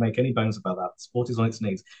 Let's not make any bones about that. The sport is on its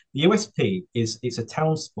knees. The USP is it's a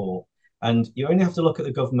town sport, and you only have to look at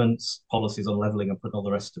the government's policies on levelling up and all the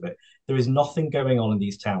rest of it. There is nothing going on in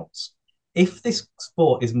these towns. If this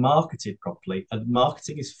sport is marketed properly and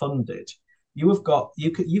marketing is funded, you've got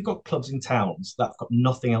clubs in towns that have got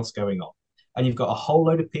nothing else going on, and you've got a whole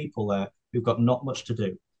load of people there who've got not much to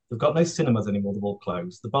do. They've got no cinemas anymore; they've all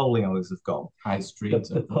closed. The bowling alleys have gone. High street.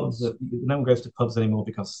 The pubs. No one goes to pubs anymore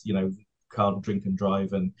because can't drink and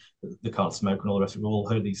drive and they can't smoke and all the rest of it. We've all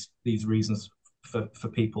heard these reasons for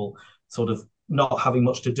people sort of not having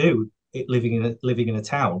much to do, living in a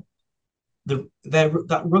town.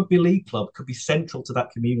 That rugby league club could be central to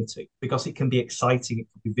that community because it can be exciting, it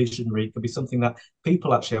could be visionary, it could be something that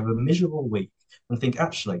people actually have a miserable week and think,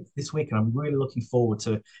 actually, this weekend I'm really looking forward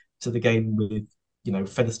to the game with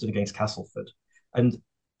Featherstone against Castleford. And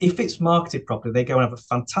if it's marketed properly, they go and have a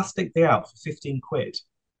fantastic day out for 15 quid.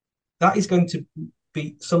 That is going to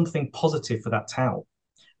be something positive for that town.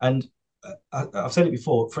 And I've said it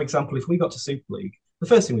before, for example, if we got to Super League, the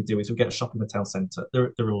first thing we do is we get a shop in the town centre.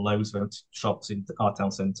 There are loads of shops in our town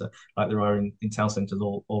centre, like there are in town centres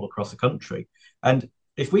all across the country. And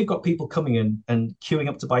if we've got people coming in and queuing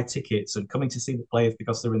up to buy tickets and coming to see the players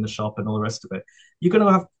because they're in the shop and all the rest of it, you're going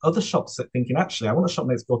to have other shops that thinking, actually, I want a shop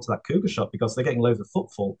next door to that Cougar shop because they're getting loads of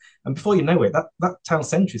footfall. And before you know it, that town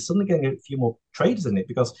centre is suddenly getting a few more traders in it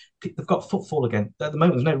because they've got footfall again. At the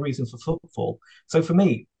moment, there's no reason for footfall. So for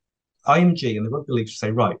me, IMG and the rugby league should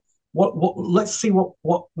say, right, let's see what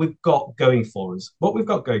we've got going for us. What we've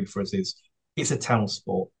got going for us is it's a town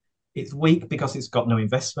sport. It's weak because it's got no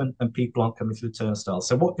investment and people aren't coming through the turnstiles.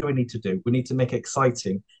 So what do we need to do? We need to make it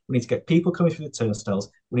exciting. We need to get people coming through the turnstiles.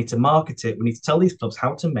 We need to market it. We need to tell these clubs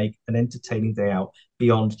how to make an entertaining day out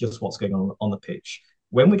beyond just what's going on the pitch.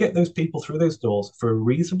 When we get those people through those doors for a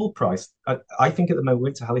reasonable price, I think at the moment, we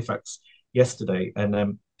went to Halifax yesterday and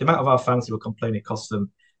the amount of our fans who were complaining it cost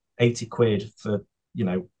them 80 quid for,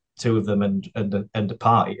 two of them and a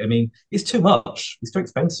pie. I mean, it's too much. It's too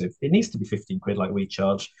expensive. It needs to be 15 quid like we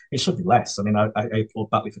charge. It should be less. I mean, I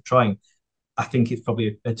applaud Batley for trying. I think it's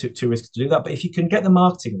probably too risky to do that. But if you can get the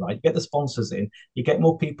marketing right, get the sponsors in, you get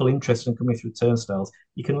more people interested in coming through turnstiles,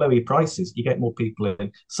 you can lower your prices, you get more people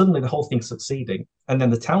in. Suddenly the whole thing's succeeding, and then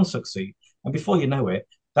the town succeed. And before you know it,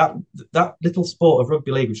 that that little sport of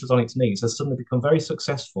rugby league, which was on its knees, has suddenly become very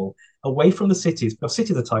successful away from the cities, because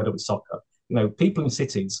cities are tied up with soccer. People in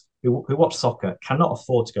cities who watch soccer cannot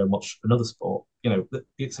afford to go and watch another sport.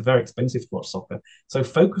 It's very expensive to watch soccer. So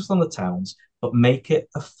focus on the towns, but make it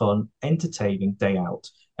a fun, entertaining day out.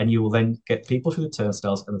 And you will then get people through the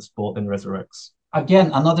turnstiles and the sport then resurrects.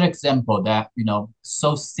 Again, another example that,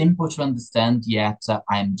 so simple to understand, yet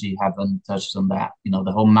IMG haven't touched on that,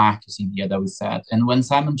 the whole marketing here that we said. And when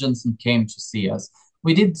Simon Johnson came to see us,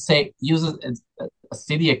 we did say, use a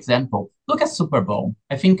silly example. Look at Super Bowl.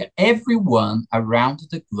 I think everyone around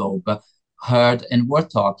the globe heard and were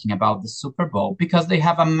talking about the Super Bowl because they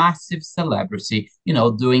have a massive celebrity,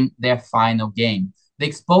 doing their final game. The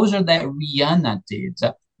exposure that Rihanna did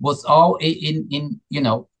was all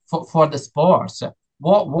for the sports.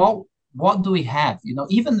 What do we have?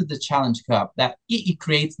 Even the Challenge Cup, that it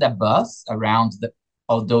creates the buzz around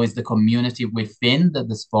although it's the community within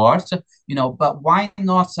the sport, but why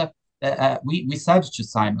not? We said to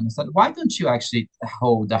Simon, I said, why don't you actually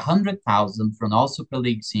hold 100,000 from all Super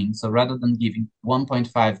League teams? So rather than giving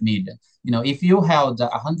 1.5 million, if you held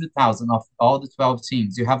 100,000 of all the 12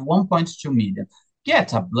 teams, you have 1.2 million.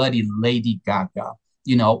 Get a bloody Lady Gaga.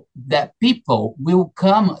 That people will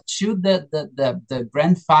come to the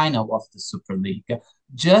grand final of the Super League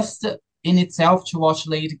just in itself to watch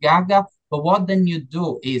Lady Gaga. But what then you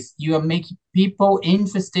do is you are making people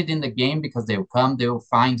interested in the game because they will come, they will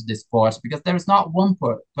find the sport, because there is not one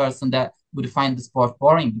person that would find the sport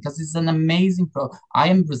boring, because it's an amazing I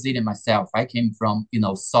am Brazilian myself. I came from,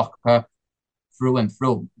 soccer through and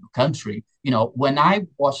through country. When I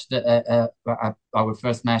watched our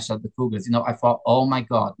first match at the Cougars, I thought, oh my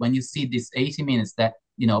God, when you see this 80 minutes that,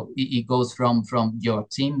 it goes from your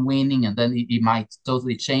team winning and then it might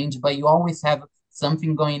totally change, but you always have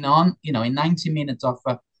something going on, in 90 minutes of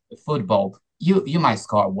football, you might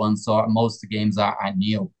score once, or most games are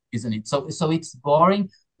nil, isn't it? So it's boring.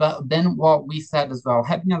 But then what we said as well,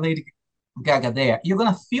 having a Lady Gaga there, you're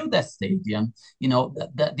gonna feel that stadium,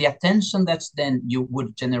 the attention that then you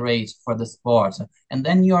would generate for the sport, and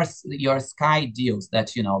then your Sky deals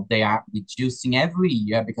that they are reducing every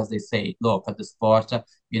year because they say, look, the sport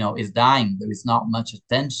is dying, there is not much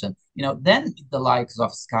attention. Then the likes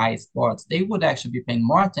of Sky Sports, they would actually be paying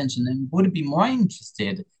more attention and would be more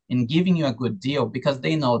interested in giving you a good deal, because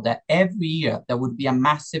they know that every year there would be a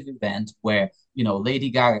massive event where Lady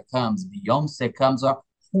Gaga comes, Beyonce comes, or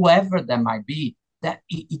whoever that might be, that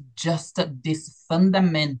it just these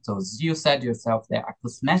fundamentals, you said yourself, they're a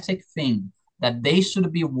cosmetic thing that they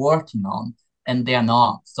should be working on, and they're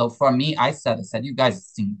not. So for me, I said, you guys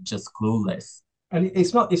seem just clueless. And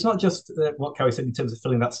it's not just what Kerry said in terms of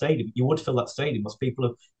filling that stadium. You would fill that stadium, most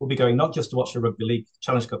people will be going not just to watch the Rugby League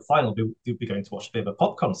Challenge Cup final, you'd be going to watch a bit of a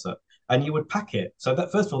pop concert, and you would pack it. So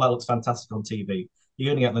that, first of all, that looks fantastic on TV. You're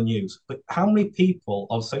going to get the news. But how many people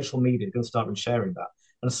on social media are going to start sharing that?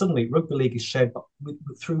 And suddenly Rugby League is shared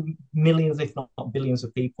through millions, if not billions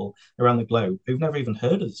of people around the globe who've never even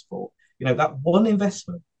heard of the sport. That one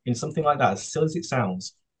investment in something like that, as silly as it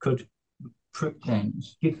sounds, could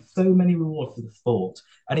give so many rewards for the thought.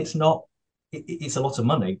 And it's a lot of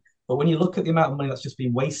money. But when you look at the amount of money that's just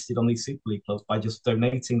been wasted on these Super League clubs by just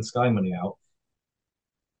donating the Sky money out,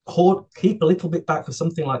 keep a little bit back for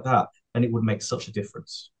something like that, and it would make such a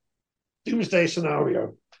difference. Doomsday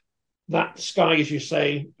scenario. That Sky, as you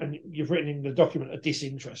say, and you've written in the document, are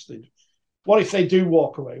disinterested. What if they do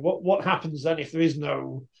walk away? What happens then if there is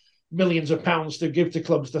no millions of pounds to give to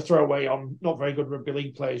clubs to throw away on not very good rugby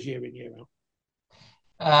league players year in, year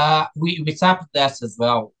out? We tapped that as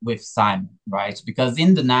well with Simon, right? Because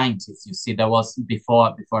in the 90s, you see, that was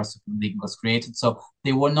before Super League was created, so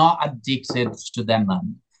they were not addicted to their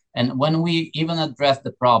money. And when we even address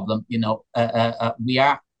the problem, we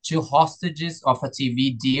are two hostages of a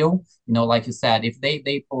TV deal. Like you said, if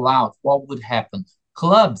they pull out, what would happen?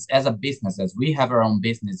 Clubs, as a business, as we have our own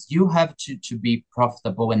business, you have to be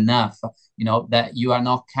profitable enough, that you are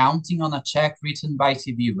not counting on a check written by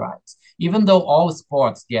TV rights. Even though all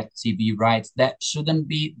sports get TV rights, that shouldn't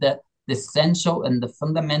be the essential and the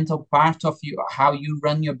fundamental part of how you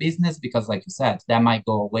run your business, because like you said, that might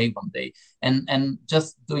go away one day. And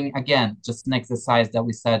just doing, again, just an exercise that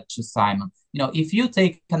we said to Simon, if you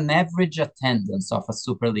take an average attendance of a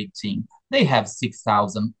Super League team, they have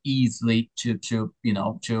 6,000 easily to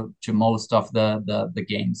most of the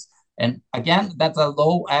games. And again, that's a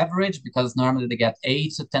low average because normally they get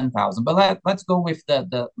 8 to 10,000. But let's go with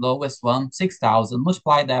the lowest one, 6,000.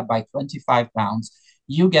 Multiply that by £25.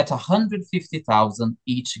 You get 150,000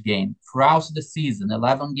 each game throughout the season.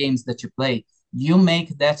 11 games that you play, you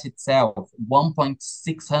make that itself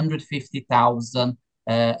 1,650,000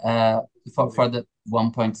 for the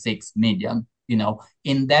 1.6 million.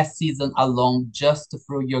 In that season alone, just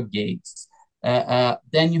through your gates.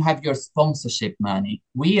 Then you have your sponsorship money.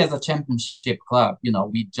 We as a championship club,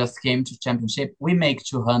 we just came to championship. We make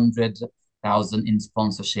 200,000 in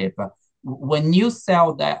sponsorship. When you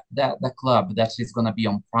sell the club that is going to be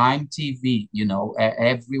on prime TV,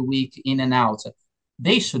 every week in and out,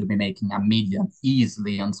 they should be making $1 million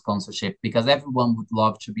easily on sponsorship because everyone would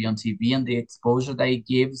love to be on TV, and the exposure that it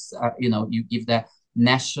gives, you give the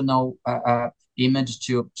national image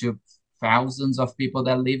to thousands of people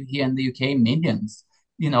that live here in the UK, millions.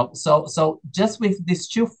 So just with these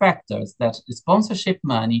two factors, that sponsorship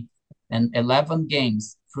money and 11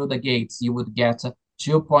 games through the gates, you would get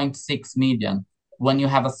 2.6 million. When you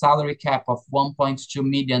have a salary cap of 1.2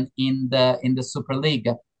 million in the Super League,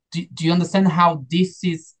 do you understand how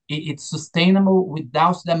it's sustainable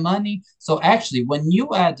without the money? So actually, when you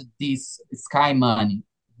add this Sky money,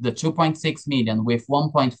 the 2.6 million with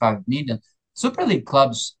 1.5 million, Super League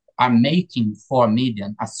clubs are making 4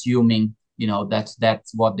 million, assuming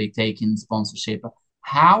that's what they take in sponsorship.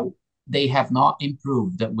 How they have not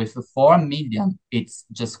improved with 4 million, it's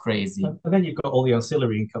just crazy. And then you've got all the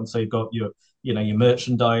ancillary income. So you've got your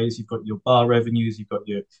merchandise, you've got your bar revenues, you've got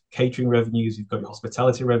your catering revenues, you've got your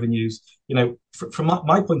hospitality revenues. From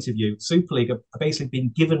my point of view, Super League are basically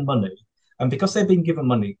being given money, and because they're being given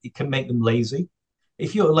money, it can make them lazy.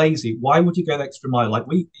 If you're lazy, why would you go the extra mile? Like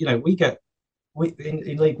in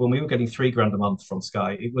League One, we were getting £3,000 a month from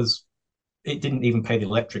Sky. It didn't even pay the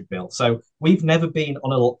electric bill. So we've never been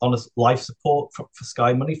on a life support for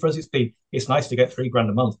Sky money. For us, it's nice to get £3,000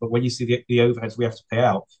 a month, but when you see the overheads we have to pay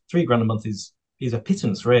out, £3,000 a month is a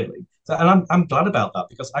pittance, really. So, and I'm glad about that,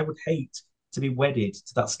 because I would hate to be wedded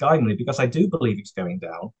to that Sky money, because I do believe it's going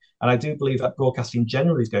down, and I do believe that broadcasting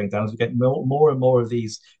generally is going down as we get more and more of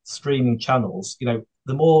these streaming channels.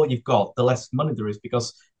 The more you've got, the less money there is,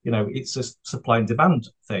 because it's a supply and demand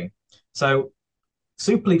thing. So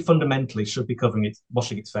Super League fundamentally should be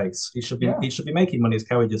washing its face. It should be making money, as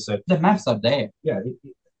Kerry just said. The maths are there. Yeah.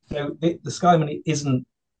 So the Sky money isn't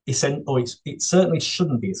essential, or it certainly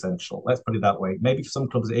shouldn't be essential. Let's put it that way. Maybe for some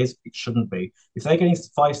clubs it is. It shouldn't be. If they're getting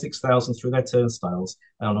 5,000-6,000 through their turnstiles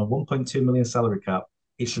and on a 1.2 million salary cap,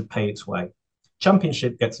 it should pay its way.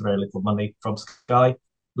 Championship gets very little money from Sky.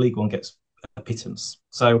 League One gets a pittance.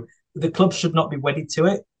 So the club should not be wedded to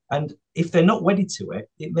it. And if they're not wedded to it,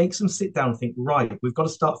 it makes them sit down and think, right, we've got to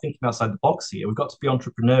start thinking outside the box here. We've got to be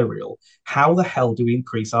entrepreneurial. How the hell do we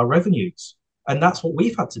increase our revenues? And that's what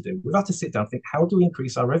we've had to do. We've had to sit down and think, how do we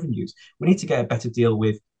increase our revenues? We need to get a better deal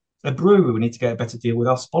with a brewery. We need to get a better deal with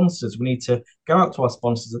our sponsors. We need to go out to our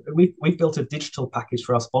sponsors. We've built a digital package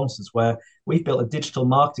for our sponsors, where we've built a digital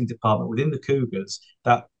marketing department within the Cougars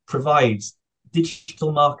that provides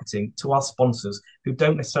digital marketing to our sponsors who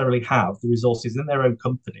don't necessarily have the resources in their own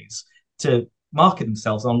companies to market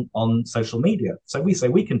themselves on social media. So we say,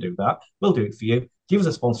 we can do that. We'll do it for you. Give us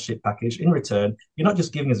a sponsorship package. In return, you're not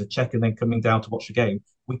just giving us a check and then coming down to watch a game.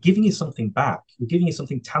 We're giving you something back. We're giving you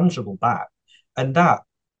something tangible back. And that,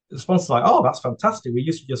 the sponsor's like, oh, that's fantastic. We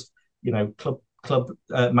used to just, club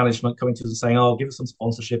management coming to us and saying, oh, give us some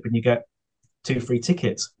sponsorship and you get 2 free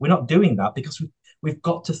tickets. We're not doing that, because we've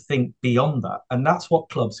got to think beyond that. And that's what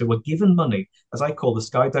clubs who are given money, as I call the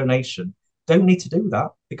Sky donation, don't need to do that,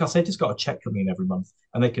 because they just got a check coming in every month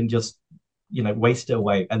and they can just, waste it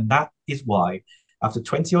away. And that is why, after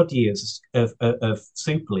 20 odd years of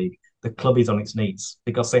Super League, the club is on its knees,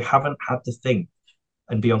 because they haven't had to think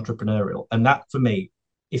and be entrepreneurial. And that, for me,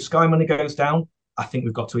 if Sky money goes down, I think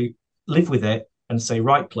we've got to live with it and say,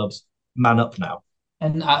 right, clubs, man up now.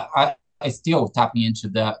 And I still tapping into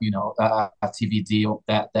the, a TV deal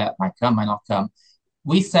that might come, might not come.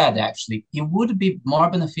 We said, actually, it would be more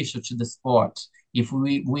beneficial to the sport if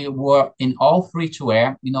we were in all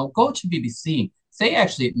free-to-air, go to BBC, say,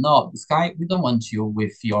 actually, no, Sky, we don't want you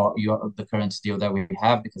with the current deal that we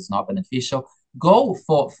have because it's not beneficial. Go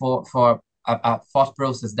for a thought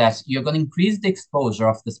process that you're going to increase the exposure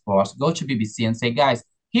of the sport. Go to BBC and say, guys,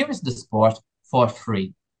 here is the sport for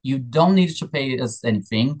free. You don't need to pay us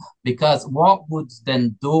anything, because what would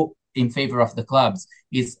then do in favor of the clubs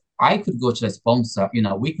is I could go to a sponsor,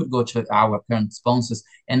 we could go to our current sponsors,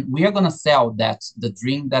 and we are going to sell the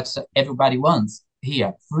dream that everybody wants.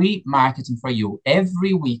 here, free marketing for you.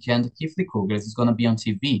 Every weekend, Keithley Cougars is going to be on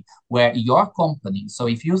TV, where your company, so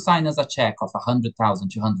if you sign us a check of 100,000,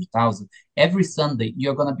 200,000, every Sunday,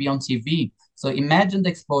 you're going to be on TV. So imagine the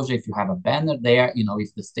exposure if you have a banner there,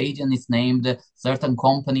 if the stadium is named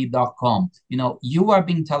certaincompany.com, you are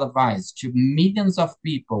being televised to millions of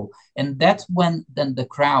people. And that's when then the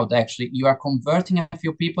crowd, actually, you are converting a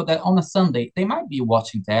few people that on a Sunday, they might be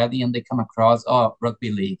watching telly and they come across, oh,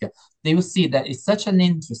 rugby league. They will see that it's such an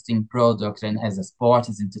interesting product, and as a sport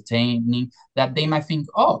is entertaining, that they might think,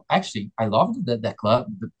 oh, actually, I love the club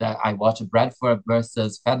that I watched, Bradford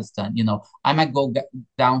versus Featherstone. I might go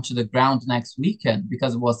down to the ground next weekend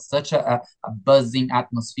because it was such a buzzing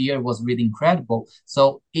atmosphere. It was really incredible.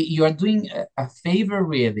 So you are doing a favor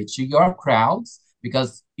really to your crowds,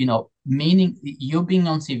 because meaning you being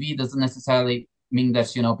on TV doesn't necessarily mean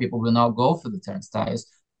that people will not go for the turnstiles.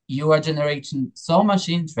 You are generating so much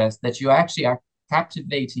interest that you actually are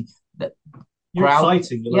captivating the You're crowd.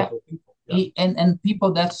 exciting the local people. Yeah. And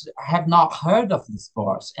people that have not heard of the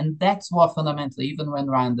sport. And that's what fundamentally, even when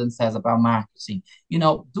Randon says about marketing,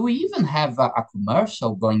 do we even have a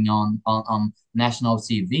commercial going on national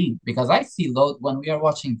TV? Because I see when we are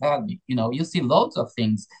watching Valley, you see loads of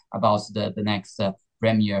things about the next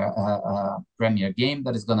Premier game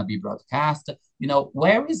that is going to be broadcast.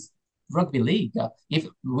 Where is rugby league? If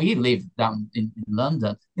we live down in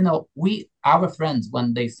London, our friends,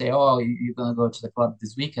 when they say, oh, you're going to go to the club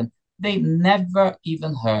this weekend, they never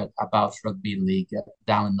even heard about rugby league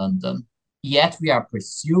down in London. Yet we are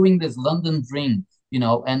pursuing this London dream,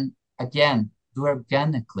 and again, do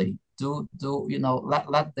organically, let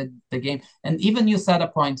the game. And even you said a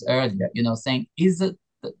point earlier, saying, is it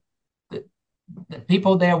the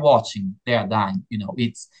people they're watching, they are dying.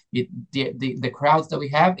 The crowds that we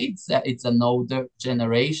have, it's an older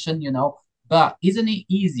generation, but isn't it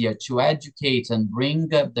easier to educate and bring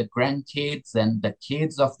the grandkids and the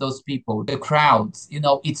kids of those people, the crowds?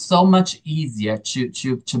 It's so much easier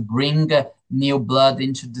to bring new blood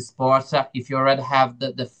into the sport if you already have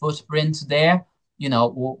the footprint there.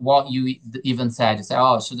 What you even said, you say,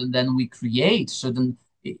 oh, shouldn't then we create?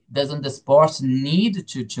 Doesn't the sport need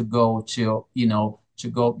to go to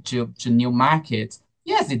new markets?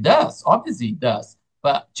 Yes, it does. Obviously, it does.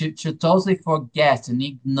 But to totally forget and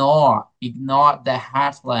ignore the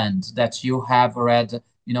heartland that you have already,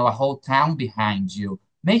 a whole town behind you.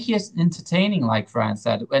 Make it entertaining, like Fran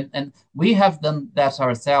said. And we have done that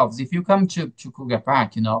ourselves. If you come to Cougar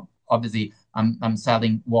Park, obviously I'm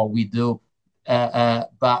selling what we do.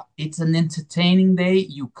 But it's an entertaining day.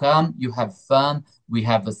 You come, you have fun. We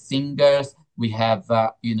have singers. We have,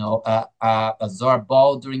 a Zor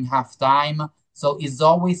ball during halftime. So it's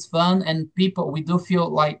always fun, and we do feel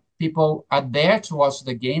like people are there to watch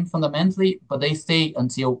the game fundamentally, but they stay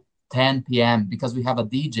until 10 p.m. because we have a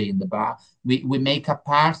DJ in the bar. We make a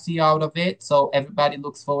party out of it, so everybody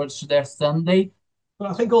looks forward to their Sunday. But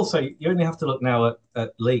I think also you only have to look now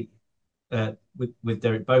at Lee with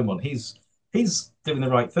Derek Beaumont. He's doing the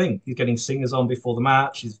right thing. He's getting singers on before the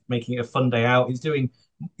match. He's making it a fun day out. He's doing,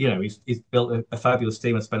 he's built a fabulous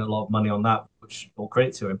team and spent a lot of money on that, which all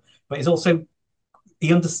credit to him. But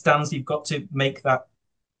he understands you've got to make that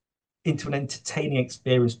into an entertaining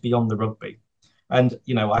experience beyond the rugby. And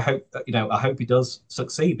I hope he does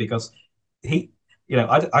succeed, because he,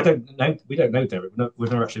 I don't know, we don't know Derek, we've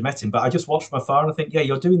never actually met him, but I just watch from afar and I think, yeah,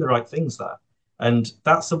 you're doing the right things there, and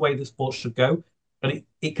that's the way the sport should go. And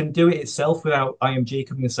it can do it itself without IMG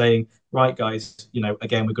coming and saying, right, guys,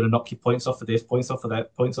 again, we're going to knock you points off of this, points off of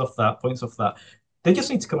that, points off that, points off that. They just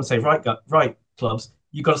need to come and say, right, clubs,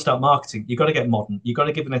 you've got to start marketing. You've got to get modern. You've got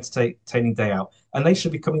to give an entertaining day out. And they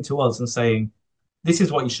should be coming to us and saying, this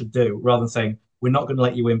is what you should do, rather than saying, we're not going to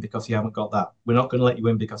let you in because you haven't got that. We're not going to let you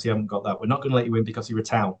in because you haven't got that. We're not going to let you in because you're a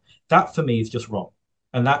town. That, for me, is just wrong.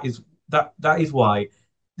 And that is why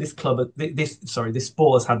this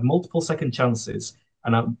sport has had multiple second chances.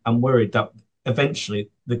 And I'm worried that eventually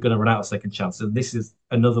they're going to run out of second chances. And this is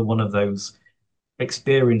another one of those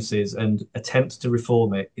experiences and attempts to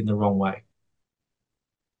reform it in the wrong way.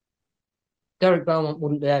 Derek Beaumont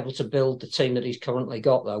wouldn't be able to build the team that he's currently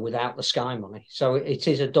got, though, without the Sky money. So it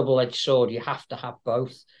is a double-edged sword. You have to have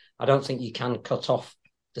both. I don't think you can cut off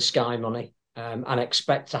the Sky money and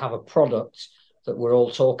expect to have a product that we're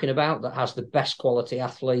all talking about that has the best quality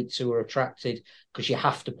athletes who are attracted, because you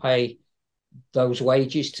have to pay those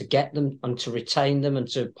wages to get them and to retain them and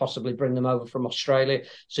to possibly bring them over from Australia.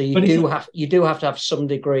 So you do have to have some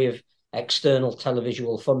degree of external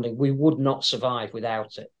televisual funding. We would not survive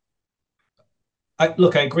without it. I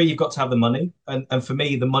agree. You've got to have the money, and for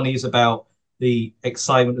me, the money is about the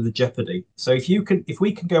excitement of the jeopardy. So if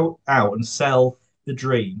we can go out and sell the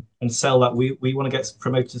dream and sell that we want to get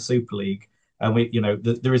promoted to Super League, and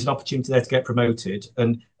there is an opportunity there to get promoted,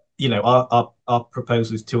 and our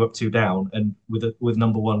proposal is 2 up, 2 down, and with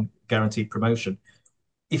number one guaranteed promotion.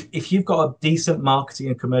 If you've got a decent marketing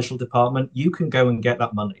and commercial department, you can go and get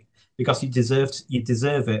that money because you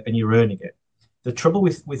deserve it and you're earning it. The trouble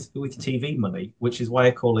with TV money, which is why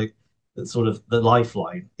I call it sort of the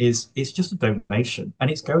lifeline, is it's just a donation and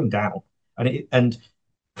it's going down. And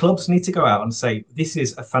clubs need to go out and say, this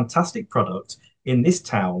is a fantastic product in this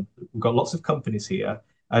town. We've got lots of companies here,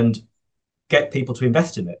 and get people to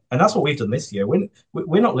invest in it. And that's what we've done this year.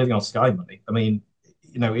 We're not living on Sky money. I mean,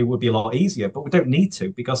 it would be a lot easier, but we don't need to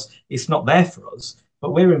because it's not there for us.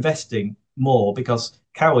 But we're investing more because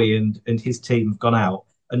Cowie and his team have gone out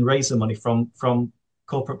and raised the money from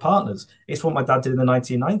corporate partners. It's what my dad did in the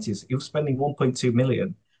 1990s. He was spending 1.2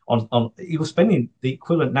 million he was spending the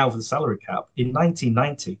equivalent now of the salary cap in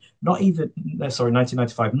 1990,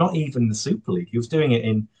 1995, not even the Super League. He was doing it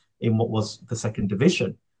in what was the second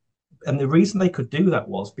division. And the reason they could do that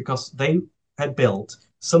was because they had built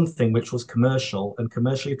something which was commercial and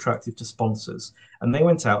commercially attractive to sponsors. And they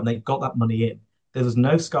went out and they got that money in. There was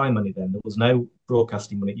no Sky money then. There was no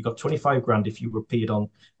broadcasting money. You got 25 grand if you appeared on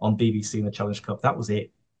BBC in the Challenge Cup. That was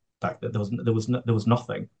it. Back then, there was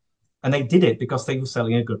nothing. And they did it because they were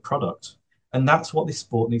selling a good product. And that's what this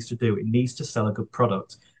sport needs to do. It needs to sell a good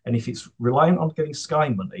product. And if it's reliant on getting Sky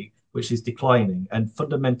money, which is declining, and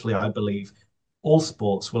fundamentally, I believe all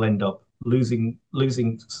sports will end up losing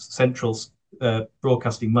central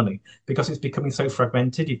broadcasting money because it's becoming so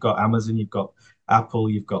fragmented. You've got Amazon, you've got Apple,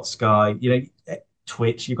 you've got Sky,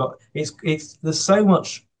 Twitch. There's so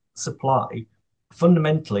much supply.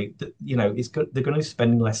 Fundamentally, that they're going to be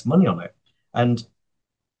spending less money on it. And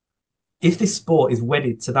if this sport is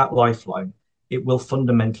wedded to that lifeline, it will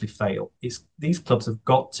fundamentally fail. These clubs have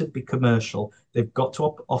got to be commercial. They've got to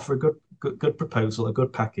offer a good proposal, a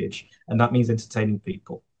good package, and that means entertaining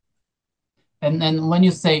people. And when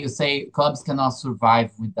you say clubs cannot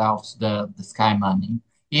survive without the Sky money.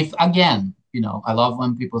 If again, I love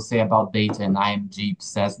when people say about data, and IMG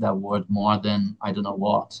says that word more than I don't know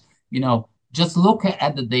what. Just look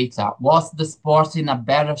at the data. Was the sport in a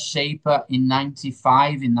better shape in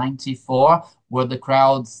 95, in 94, where the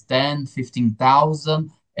crowds 10,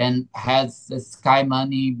 15,000, and has the Sky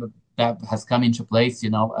money that has come into place,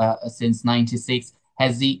 since 96?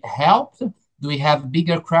 Has it helped? Do we have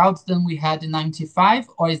bigger crowds than we had in 95,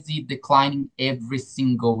 or is it declining every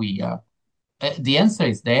single year? The answer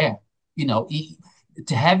is there.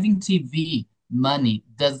 Having TV money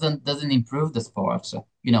doesn't improve the sport.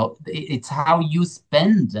 It's how you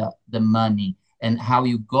spend the money and how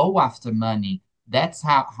you go after money. That's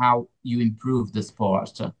how you improve the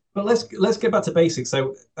sport. But let's get back to basics.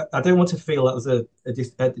 So I don't want to feel that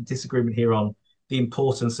there's a disagreement here on the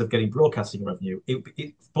importance of getting broadcasting revenue.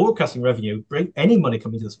 Broadcasting revenue, any money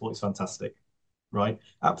coming to the sport is fantastic, right?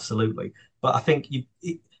 Absolutely. But I think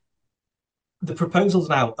the proposals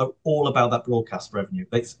now are all about that broadcast revenue.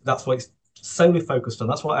 That's what it's solely focused on.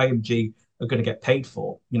 That's what IMG are going to get paid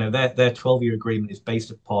for. Their 12-year agreement is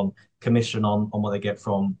based upon commission on what they get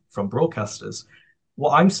from broadcasters.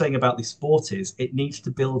 What I'm saying about this sport is it needs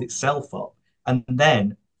to build itself up, and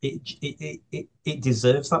then it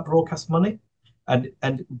deserves that broadcast money, and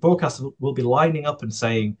broadcasters will be lining up and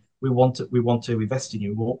saying we want to invest in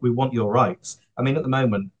you. We want your rights. I mean, at the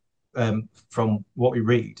moment, from what we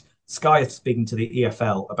read, Sky is speaking to the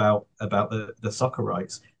EFL about the soccer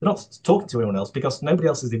rights. They're not talking to anyone else because nobody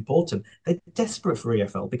else is important. They're desperate for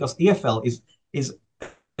EFL because EFL is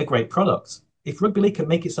a great product. If rugby league can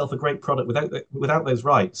make itself a great product without those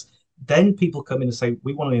rights, then people come in and say,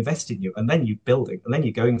 we want to invest in you, and then you build it, and then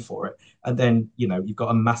you're going for it, and then you've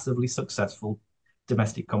got a massively successful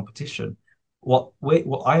domestic competition. What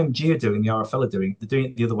IMG are doing, the RFL are doing, they're doing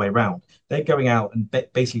it the other way around. They're going out and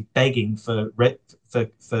basically begging for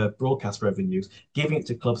broadcast revenues, giving it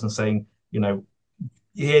to clubs and saying,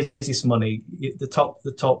 here's this money, the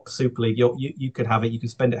top Super League, you can have it, you can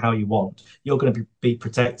spend it how you want. You're going to be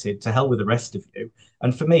protected. To hell with the rest of you.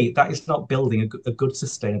 And for me, that is not building a good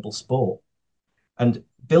sustainable sport. And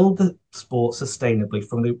build the sport sustainably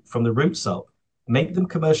from the roots up. Make them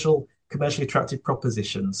commercially attractive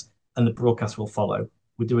propositions, and the broadcast will follow.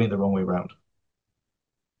 We're doing it the wrong way around.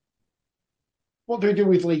 What do we do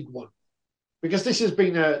with League One? Because this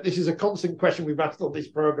is a constant question we've asked on this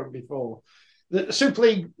programme before. The Super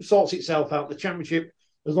League sorts itself out. The Championship,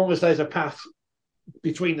 as long as there's a path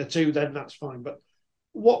between the two, then that's fine. But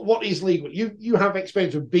what is League One? You have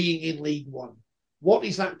experience of being in League One. What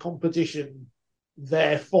is that competition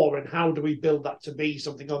there for, and how do we build that to be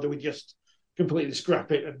something, or do we just completely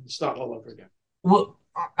scrap it and start all over again? Well,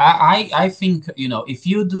 I think, if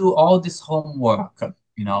you do all this homework,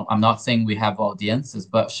 I'm not saying we have all the answers,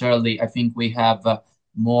 but surely I think we have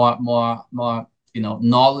more,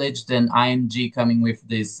 knowledge than IMG coming with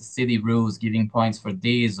these city rules, giving points for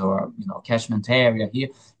this or, catchment area here.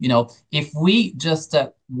 If we just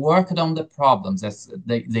worked on the problems as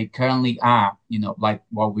they currently are, like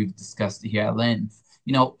what we've discussed here at length,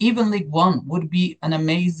 even League One would be an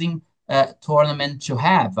amazing tournament to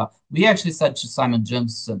have. We actually said to Simon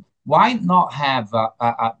Johnson, why not have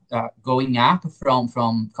going up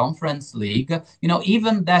from Conference League?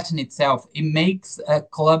 Even that in itself, it makes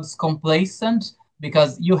clubs complacent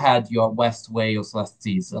because you had your West Wales last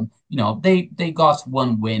season. They got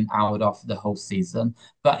one win out of the whole season.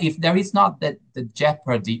 But if there is not the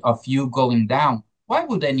jeopardy of you going down, why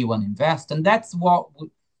would anyone invest? And that's what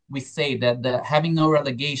we say that having no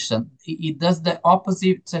relegation, it does the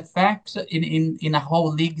opposite effect in a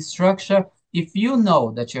whole league structure. If you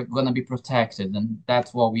know that you're going to be protected, and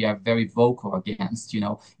that's what we are very vocal against,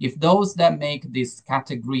 if those that make this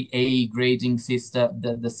category A grading system,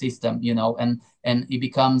 the system, and it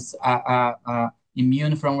becomes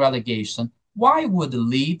immune from relegation, why would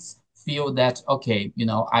Leeds feel that, okay,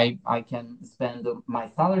 I can spend my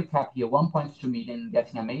salary cap here 1.2 million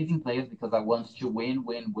getting amazing players because I want to win,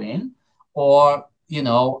 or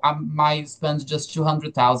I might spend just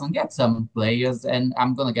 200,000, get some players, and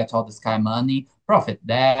I'm gonna get all the Sky money, profit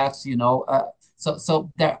that,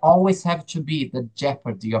 so there always have to be the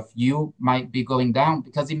jeopardy of you might be going down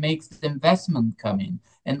because it makes the investment come in.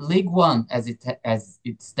 And League One, as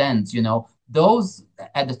it stands, those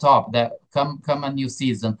at the top that come a new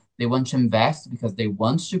season, they want to invest because they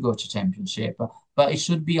want to go to championship. But it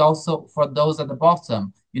should be also for those at the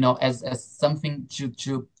bottom, as something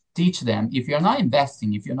to teach them. If you're not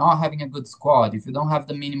investing, if you're not having a good squad, if you don't have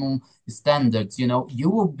the minimum standards, you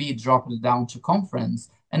will be dropped down to conference.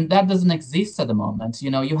 And that doesn't exist at the moment.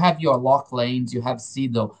 You have your lock lanes, you have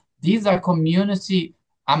CEDO. These are community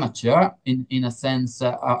amateur in a sense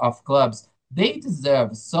of clubs. They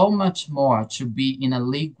deserve so much more to be in a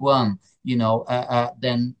League One,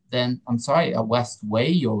 than I'm sorry, a West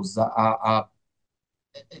Wales, a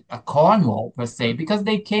Cornwall per se, because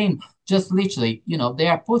they came just literally, they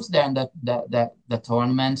are put there in the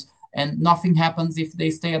tournament, and nothing happens if they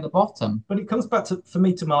stay at the bottom. But it comes back for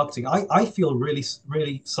me to marketing. I feel really,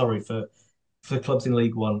 really sorry for clubs in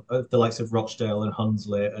League One, the likes of Rochdale and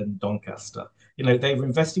Hunslet and Doncaster. They're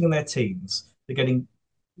investing in their teams. They're getting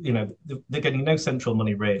no central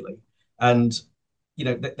money really, and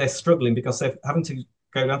they're struggling because they're having to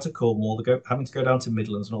go down to Cornwall, having to go down to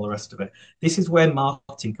Midlands and all the rest of it. This is where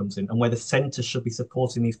marketing comes in and where the centre should be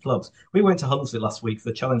supporting these clubs. We went to Hunslet last week for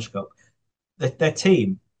the Challenge Cup. Their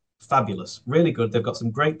team, fabulous, really good. They've got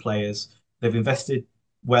some great players. They've invested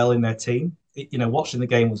well in their team. Watching the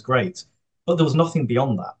game was great, but there was nothing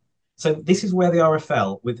beyond that. So this is where the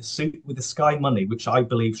RFL, with the Sky money, which I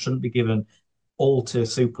believe shouldn't be given all to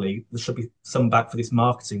Super League, there should be some back for this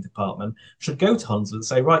marketing department, should go to Hunslet and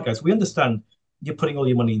say, right, guys, we understand you're putting all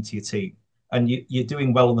your money into your team and you're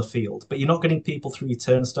doing well on the field, but you're not getting people through your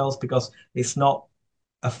turnstiles because it's not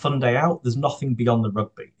a fun day out. There's nothing beyond the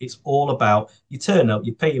rugby. It's all about you turn up,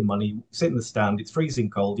 you pay your money, you sit in the stand, it's freezing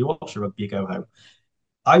cold, you watch the rugby, you go home.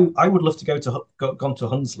 I would love to gone to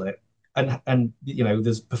Hunslet and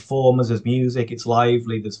there's performers, there's music, it's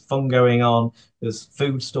lively, there's fun going on, there's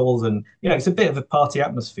food stalls, and it's a bit of a party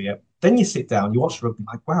atmosphere. Then you sit down, you watch rugby,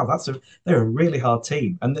 like wow, they're a really hard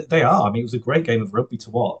team, and they are. I mean, it was a great game of rugby to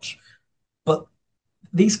watch, but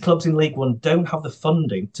these clubs in League One don't have the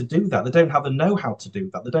funding to do that. They don't have the know-how to do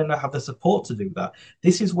that. They don't have the support to do that.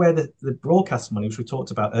 This is where the broadcast money, which we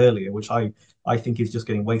talked about earlier, which I think is just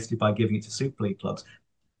getting wasted by giving it to Super League clubs,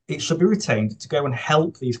 it should be retained to go and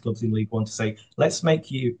help these clubs in League One to say, let's make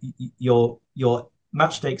your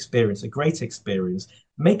match day experience a great experience.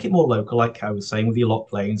 Make it more local, like I was saying, with your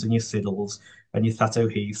Lock Lanes and your Siddles and your Thatto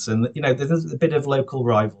Heaths, and there's a bit of local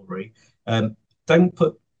rivalry. Don't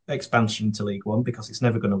put expansion to League One because it's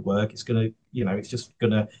never going to work. It's going to, it's just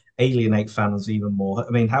going to alienate fans even more. I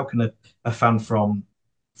mean, how can a fan from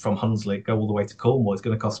Hunslet go all the way to Cornwall? It's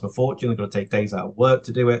going to cost them a fortune. They're going to take days out of work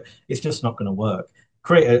to do it. It's just not going to work.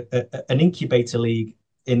 Create an incubator league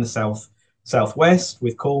in the southwest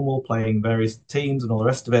with Cornwall playing various teams and all the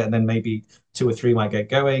rest of it, and then maybe 2 or 3 might get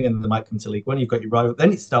going, and they might come to League One. You've got your rival,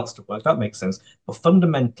 then it starts to work. That makes sense. But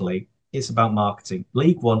fundamentally, it's about marketing.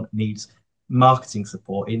 League One needs marketing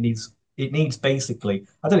support. It needs basically.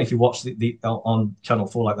 I don't know if you watch the on Channel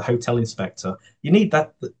 4, like the hotel inspector. You need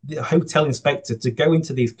the hotel inspector to go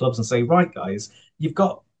into these clubs and say, right, guys, you've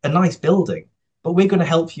got a nice building. but we're going to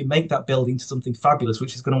help you make that building to something fabulous,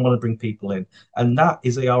 which is going to want to bring people in. And that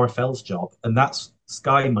is the RFL's job, and that's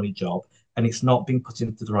Sky Money job, and it's not being put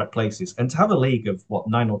into the right places. And to have a league of what,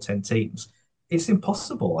 9 or 10 teams, it's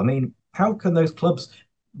impossible. I mean, how can those clubs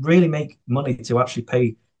really make money to actually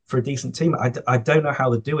pay for a decent team? I don't know how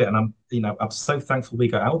they do it, and I'm so thankful we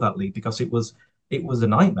got out of that league because it was a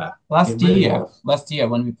nightmare. It really was. Last year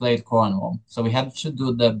when we played Cornwall, so we had to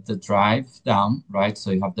do the drive down, right?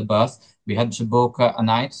 So you have the bus. We had to book a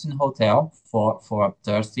night in hotel for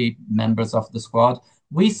 30 members of the squad.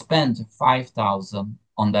 We spent 5,000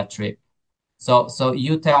 on that trip. So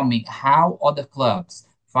you tell me how other clubs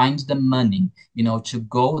find the money, to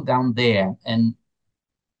go down there and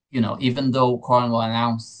even though Cornwall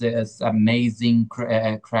announces amazing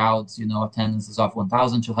crowds, attendances of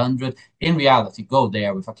 1,200, in reality, go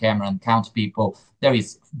there with a camera and count people. There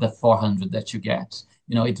is the 400 that you get.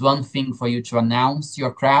 It's one thing for you to announce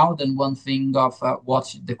your crowd and one thing of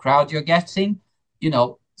what the crowd you're getting.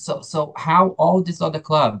 So how all these other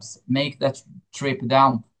clubs make that trip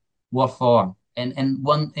down, what for? And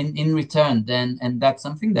one in return, then, and that's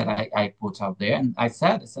something that I put out there. And I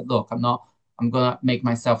said, look, I'm gonna make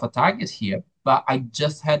myself a target here, but I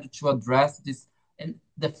just had to address this. And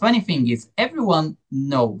the funny thing is, everyone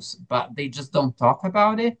knows, but they just don't talk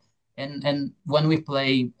about it. And when we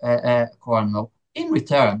play Cornwall, in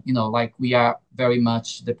return, like we are very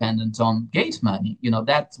much dependent on gate money.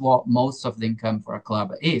 That's what most of the income for a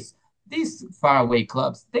club is. These faraway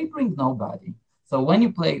clubs, they bring nobody. So when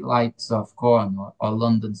you play likes of Cornwall or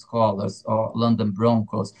London Scholars or London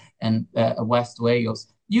Broncos and West Wales,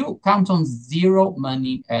 you count on zero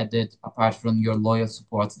money added apart from your loyal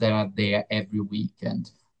supports that are there every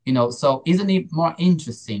weekend. So isn't it more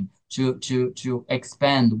interesting to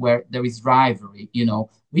expand where there is rivalry?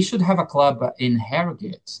 We should have a club in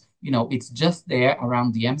Harrogate. It's just there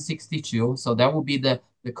around the M62, so that will be the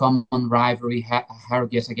common rivalry,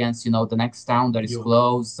 Harrogate against the next town that is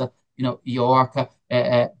close. York,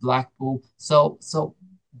 Blackpool. So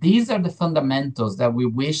these are the fundamentals that we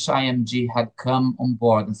wish IMG had come on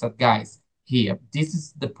board and said, guys, here, this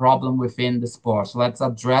is the problem within the sport. Let's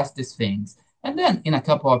address these things. And then in a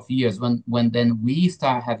couple of years, when then we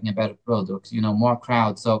start having a better product, more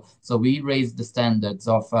crowds. So we raise the standards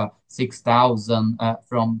of 6,000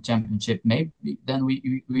 from championship. Maybe then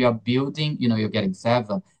we are building, you're getting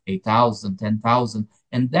 7, 8,000, 10,000.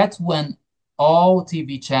 And that's when all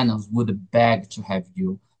TV channels would beg to have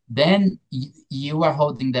you. Then you are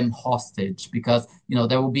holding them hostage because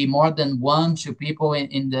there will be more than 1-2 people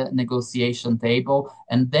in the negotiation table,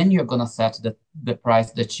 and then you're gonna set the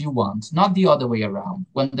price that you want, not the other way around.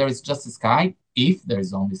 When there is just Sky, if there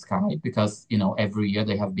is only Sky, because every year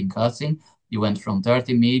they have been cutting. You went from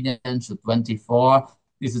 30 million to 24.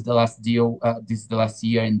 This is the last deal. This is the last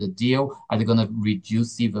year in the deal. Are they gonna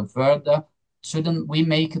reduce even further? Shouldn't we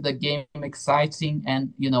make the game exciting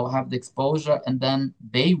and have the exposure, and then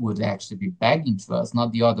they would actually be begging to us,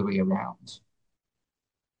 not the other way around?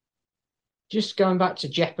 Just going back to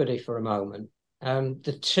Jeopardy for a moment,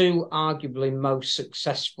 the two arguably most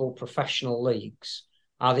successful professional leagues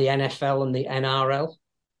are the NFL and the NRL.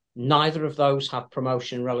 Neither of those have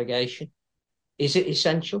promotion and relegation. Is it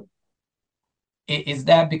essential? Is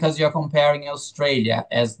that because you're comparing Australia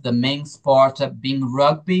as the main sport being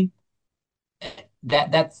rugby?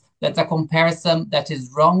 That's a comparison that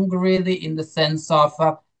is wrong, really, in the sense of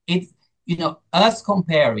it's us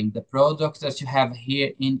comparing the products that you have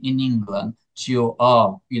here in England to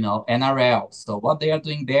NRL. So what they are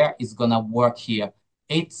doing there is gonna work here.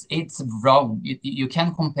 It's wrong. You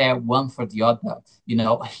can't compare one for the other.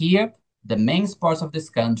 Here the main sport of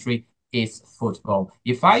this country is football.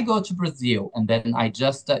 If I go to Brazil and then I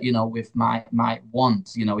just, with my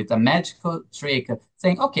wand, with a magical trick,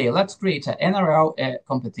 saying, okay, let's create an NRL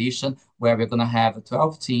competition where we're going to have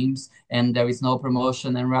 12 teams and there is no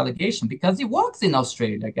promotion and relegation because it works in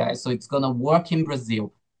Australia, guys. So it's going to work in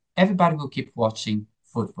Brazil. Everybody will keep watching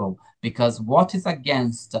football because what is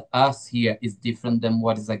against us here is different than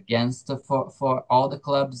what is against for all the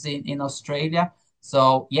clubs in Australia.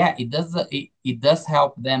 So yeah, it does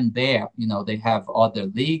help them there. They have other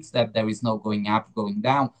leagues that there is no going up, going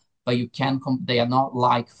down, but they are not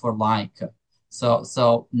like for like.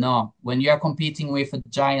 So no, when you are competing with the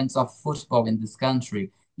giants of football in this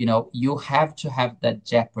country, you have to have that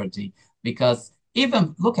jeopardy because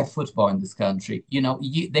even look at football in this country,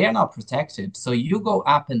 they are not protected. So you go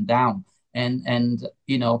up and down, and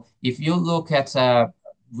if you look at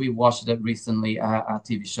we watched it recently, a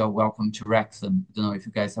TV show, Welcome to Wrexham. I don't know if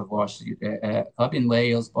you guys have watched it. Club in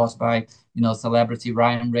Wales, bossed by, celebrity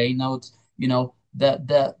Ryan Reynolds.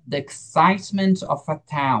 The excitement of a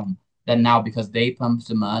town that now because they pump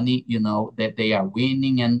the money, that they are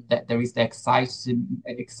winning and that there is the exciting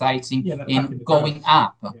in going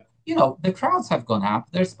up. The crowds have gone up,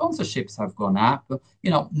 their sponsorships have gone up.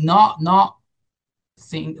 Not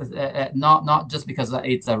just because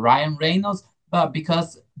it's a Ryan Reynolds, but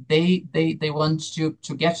because they want to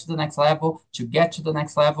get to the next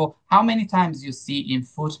level, How many times you see in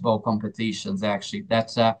football competitions actually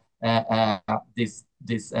that these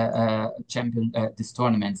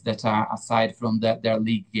tournaments that are aside from their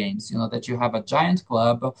league games, that you have a giant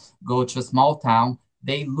club go to a small town,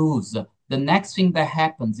 they lose. The next thing that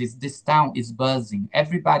happens is this town is buzzing.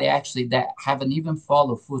 Everybody actually that haven't even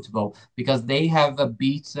followed football because they have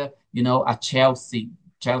beat, a Chelsea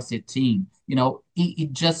team.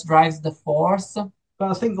 It just drives the force. But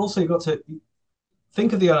I think also you've got to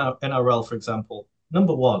think of the NRL, for example.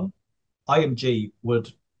 Number one, IMG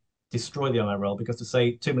would destroy the NRL because to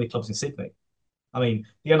say too many clubs in Sydney. I mean,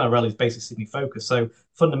 the NRL is basically Sydney focused. So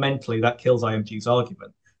fundamentally, that kills IMG's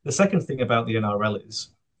argument. The second thing about the NRL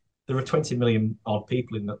is there are 20 million odd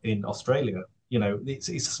people in Australia. It's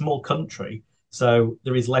a small country, so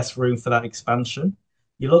there is less room for that expansion.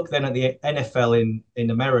 You look then at the NFL in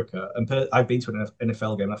America, and I've been to an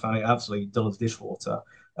NFL game, and I found it absolutely dull as dishwater.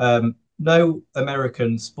 No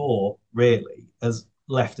American sport really has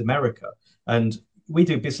left America, and we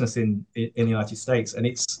do business in the United States, and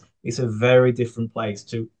it's a very different place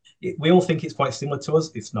to. We all think it's quite similar to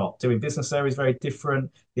us. It's not. Doing business there is very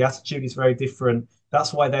different. The attitude is very different.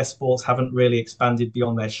 That's why their sports haven't really expanded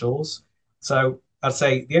beyond their shores. So I'd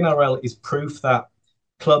say the NRL is proof that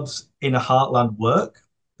clubs in a heartland work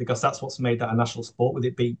because that's what's made that a national sport, with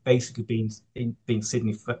it basically being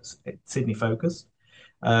Sydney focused.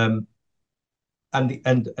 And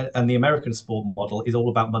the American sport model is all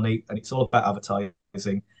about money and it's all about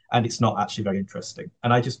advertising, and it's not actually very interesting.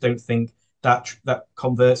 And I just don't think that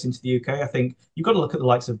converts into the UK. I think you've got to look at the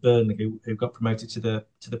likes of Burnley, who got promoted to the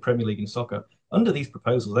Premier League in soccer. Under these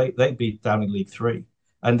proposals, they'd be down in League 3,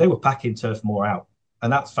 and they were packing Turf Moor out, and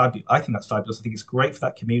that's fabulous. I think that's fabulous. I think it's great for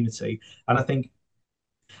that community, and I think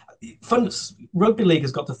rugby league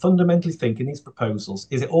has got to fundamentally think in these proposals: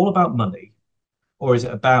 is it all about money, or is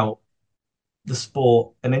it about the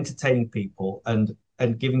sport and entertaining people and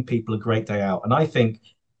giving people a great day out? And I think,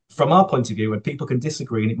 from our point of view, and people can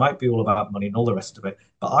disagree, and it might be all about money and all the rest of it,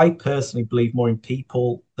 but I personally believe more in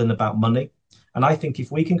people than about money. And I think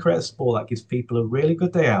if we can create a sport that gives people a really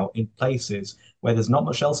good day out in places where there's not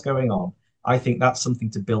much else going on, I think that's something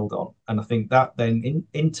to build on. And I think that then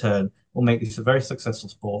in turn will make this a very successful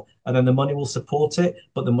sport. And then the money will support it,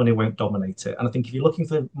 but the money won't dominate it. And I think if you're looking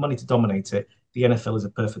for money to dominate it, the NFL is a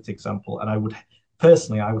perfect example. And I would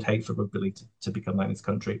hate for rugby league to become that in this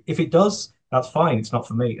country. If it does, that's fine. It's not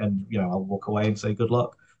for me. And, I'll walk away and say good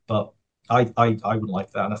luck. But I wouldn't like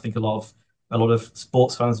that. And I think a lot of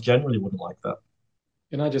sports fans generally wouldn't like that.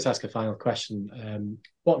 Can I just ask a final question?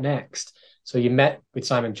 What next? So you met with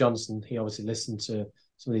Simon Johnson. He obviously listened to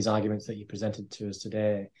some of these arguments that you presented to us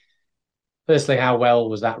today. Firstly, how well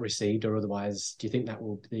was that received, or otherwise, do you think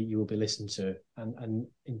you will be listened to? And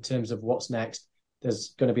in terms of what's next, there's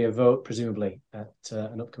going to be a vote presumably at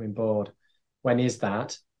an upcoming board. When is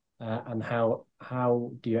that, and how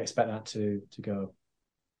do you expect that to go?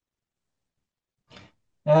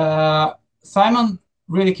 Simon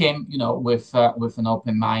really came, with an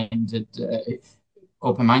open mind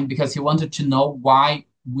because he wanted to know why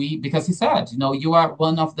because he said, you are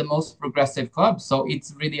one of the most progressive clubs, so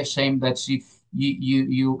it's really a shame that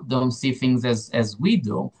you don't see things as we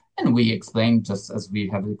do. And we explained, just as we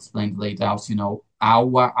have explained, laid out,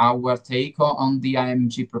 our take on the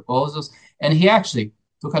IMG proposals. And he actually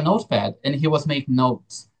took a notepad and he was making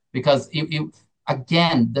notes because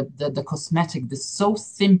again, the cosmetic, the so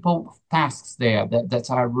simple tasks there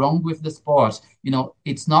that are wrong with the sport,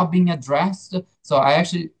 it's not being addressed. So I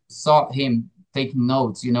actually saw him taking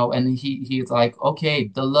notes, and he's like, okay,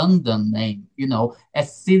 the London name,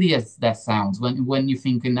 as silly as that sounds, when you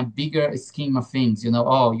think in a bigger scheme of things,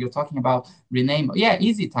 oh, you're talking about rename. Yeah,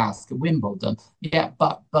 easy task, Wimbledon. Yeah,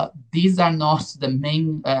 but these are not the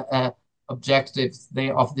main objectives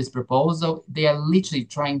of this proposal. They are literally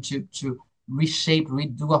trying to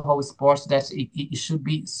redo a whole sport that it should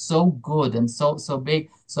be so good and so big.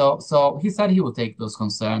 So he said he would take those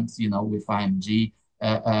concerns, with IMG.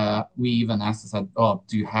 We even asked, said, oh,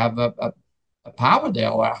 do you have a power there,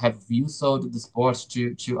 or have you sold the sport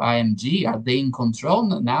to IMG? Are they in control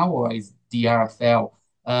now, or is the RFL?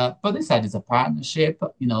 But they said it's a partnership,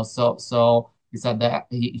 so he said that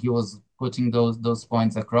he was putting those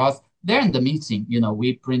points across. There in the meeting,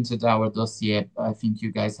 we printed our dossier. I think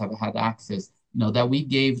you guys have had access, that we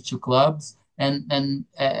gave to clubs. And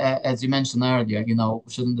as you mentioned earlier,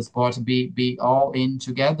 shouldn't the sport be all in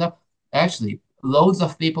together? Actually, loads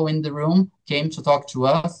of people in the room came to talk to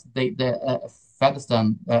us.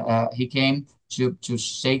 Featherstone, he came to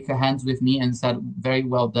shake hands with me and said, "Very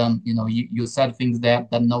well done. You said things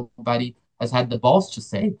that nobody has had the balls to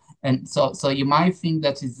say." And so you might think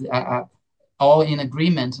that is all in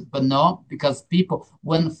agreement, but no, because people,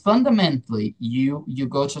 when fundamentally you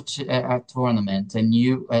go to a tournament and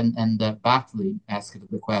the Batley asked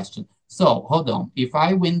the question. So hold on, if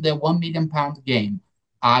I win the £1 million game,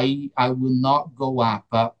 I will not go up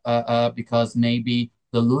because maybe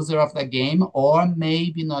the loser of the game, or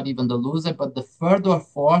maybe not even the loser, but the third or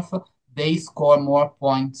fourth, they score more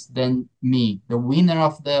points than me, the winner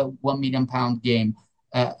of the £1 million game.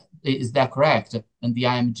 Is that correct? And the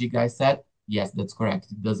IMG guy said, yes, that's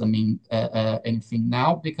correct. It doesn't mean anything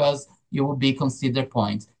now because you will be considered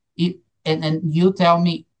points. And you tell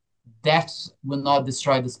me that will not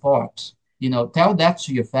destroy the sport. Tell that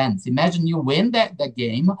to your fans. Imagine you win that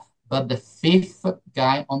game, but the fifth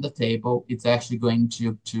guy on the table, it's actually going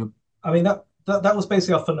to. I mean, that was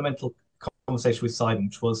basically our fundamental conversation with Simon,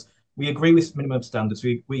 which was we agree with minimum standards.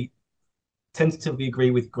 We tentatively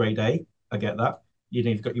agree with grade A. I get that.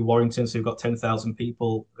 You've got your Warrington, so you've got 10,000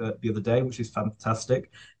 people the other day, which is fantastic.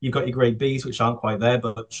 You've got your grade Bs, which aren't quite there,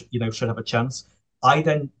 but should have a chance.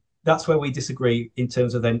 That's where we disagree in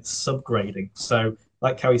terms of then subgrading. So,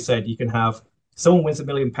 like Kerry said, you can have someone wins £1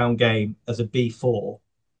 million game as a B4,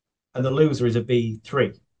 and the loser is a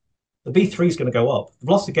B3. The B3 is going to go up. They've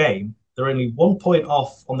lost a game. They're only 1 point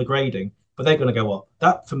off on the grading, but they're going to go up.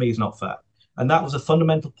 That for me is not fair. And that was a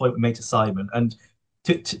fundamental point we made to Simon. And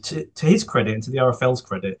to his credit and to the RFL's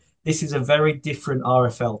credit, this is a very different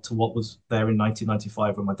RFL to what was there in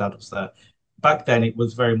 1995 when my dad was there. Back then, it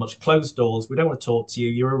was very much closed doors. We don't want to talk to you.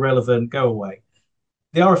 You're irrelevant. Go away.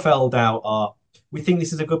 The RFL now we think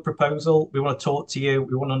this is a good proposal. We want to talk to you.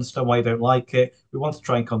 We want to understand why you don't like it. We want to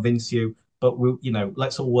try and convince you, but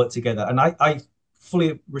let's all work together. And I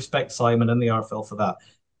fully respect Simon and the RFL for that.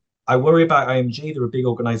 I worry about IMG. They're a big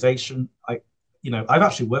organization. I've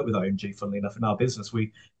actually worked with IMG, funnily enough, in our business.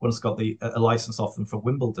 We once got a license off them for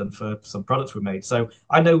Wimbledon for some products we made. So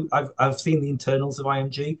I know I've seen the internals of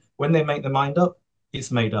IMG. When they make their mind up,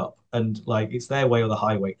 it's made up, and it's their way or the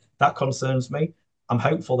highway. That concerns me. I'm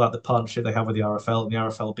hopeful that the partnership they have with the RFL and the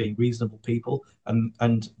RFL being reasonable people,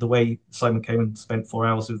 and the way Simon came and spent 4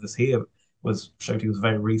 hours with us here showed he was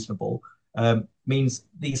very reasonable. Means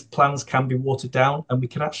these plans can be watered down and we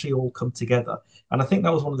can actually all come together. And I think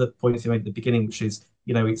that was one of the points you made at the beginning, which is,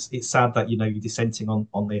 it's sad that, you're dissenting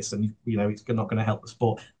on this and, it's not going to help the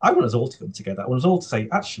sport. I want us all to come together. I want us all to say,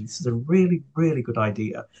 actually, this is a really, really good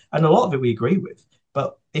idea. And a lot of it we agree with.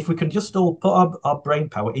 But if we can just all put our brain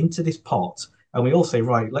power into this pot and we all say,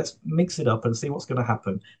 right, let's mix it up and see what's going to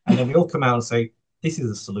happen. And then we all come out and say, this is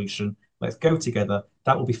a solution. Let's go together.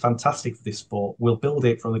 That will be fantastic for this sport. We'll build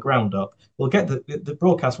it from the ground up. We'll get the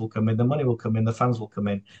broadcast will come in, the money will come in, the fans will come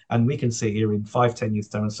in, and we can sit here in 5-10 years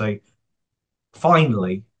time and say,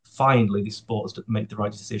 finally, this sport has made the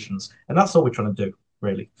right decisions. And that's all we're trying to do,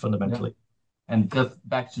 really, fundamentally. Yeah. And just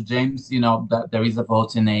back to James, that there is a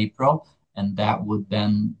vote in April, and that would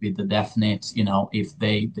then be the definite, if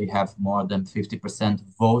they have more than 50%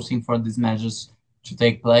 voting for these measures to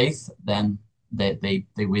take place, then they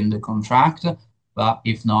win the contract. But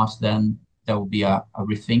if not, then there will be a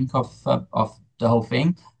rethink of the whole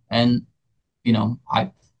thing. And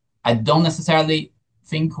I don't necessarily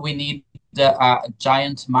think we need a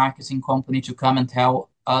giant marketing company to come and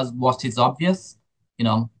tell us what is obvious.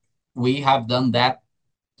 We have done that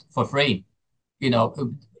for free.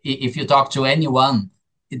 If you talk to anyone,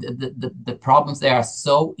 the problems there are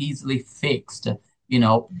so easily fixed.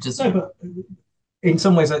 Just. No, but in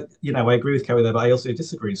some ways, I agree with Kerry there, but I also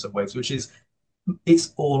disagree in some ways, which is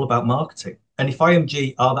it's all about marketing. And if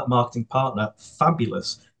IMG are that marketing partner,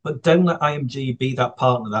 fabulous. But don't let IMG be that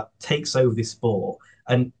partner that takes over this sport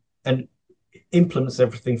and implements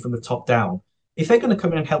everything from the top down. If they're going to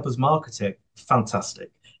come in and help us market it, fantastic.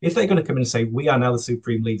 If they're going to come in and say, we are now the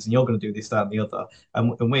Supreme Leagues and you're going to do this, that, and the other,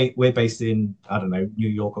 and we're based in, I don't know, New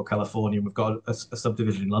York or California, and we've got a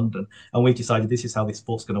subdivision in London, and we've decided this is how this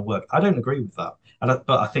sport's going to work. I don't agree with that.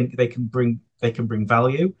 But I think they can bring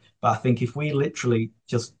value. But I think if we literally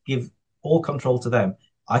just give all control to them,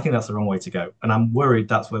 I think that's the wrong way to go. And I'm worried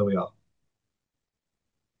that's where we are.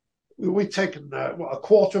 We've taken a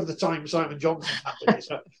quarter of the time Simon Johnson had today,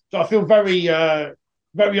 so I feel very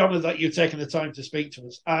honoured that you've taken the time to speak to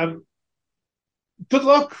us. Good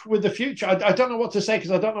luck with the future. I don't know what to say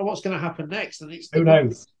because I don't know what's going to happen next. And who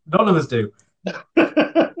knows? None of us do.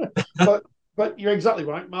 But But you're exactly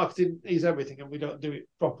right. Marketing is everything, and we don't do it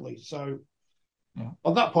properly. So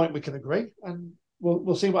on that point, we can agree, and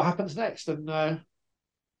we'll see what happens next. And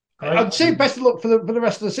I'd say best of luck for the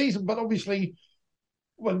rest of the season. But obviously,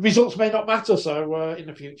 results may not matter. So in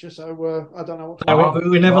the future, so I don't know what.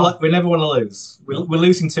 We never want to lose. We're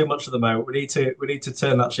losing too much at the moment. We need to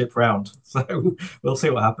turn that ship round. So we'll see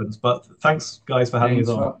what happens. But thanks, guys, for having us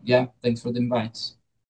on. Thanks for the invite.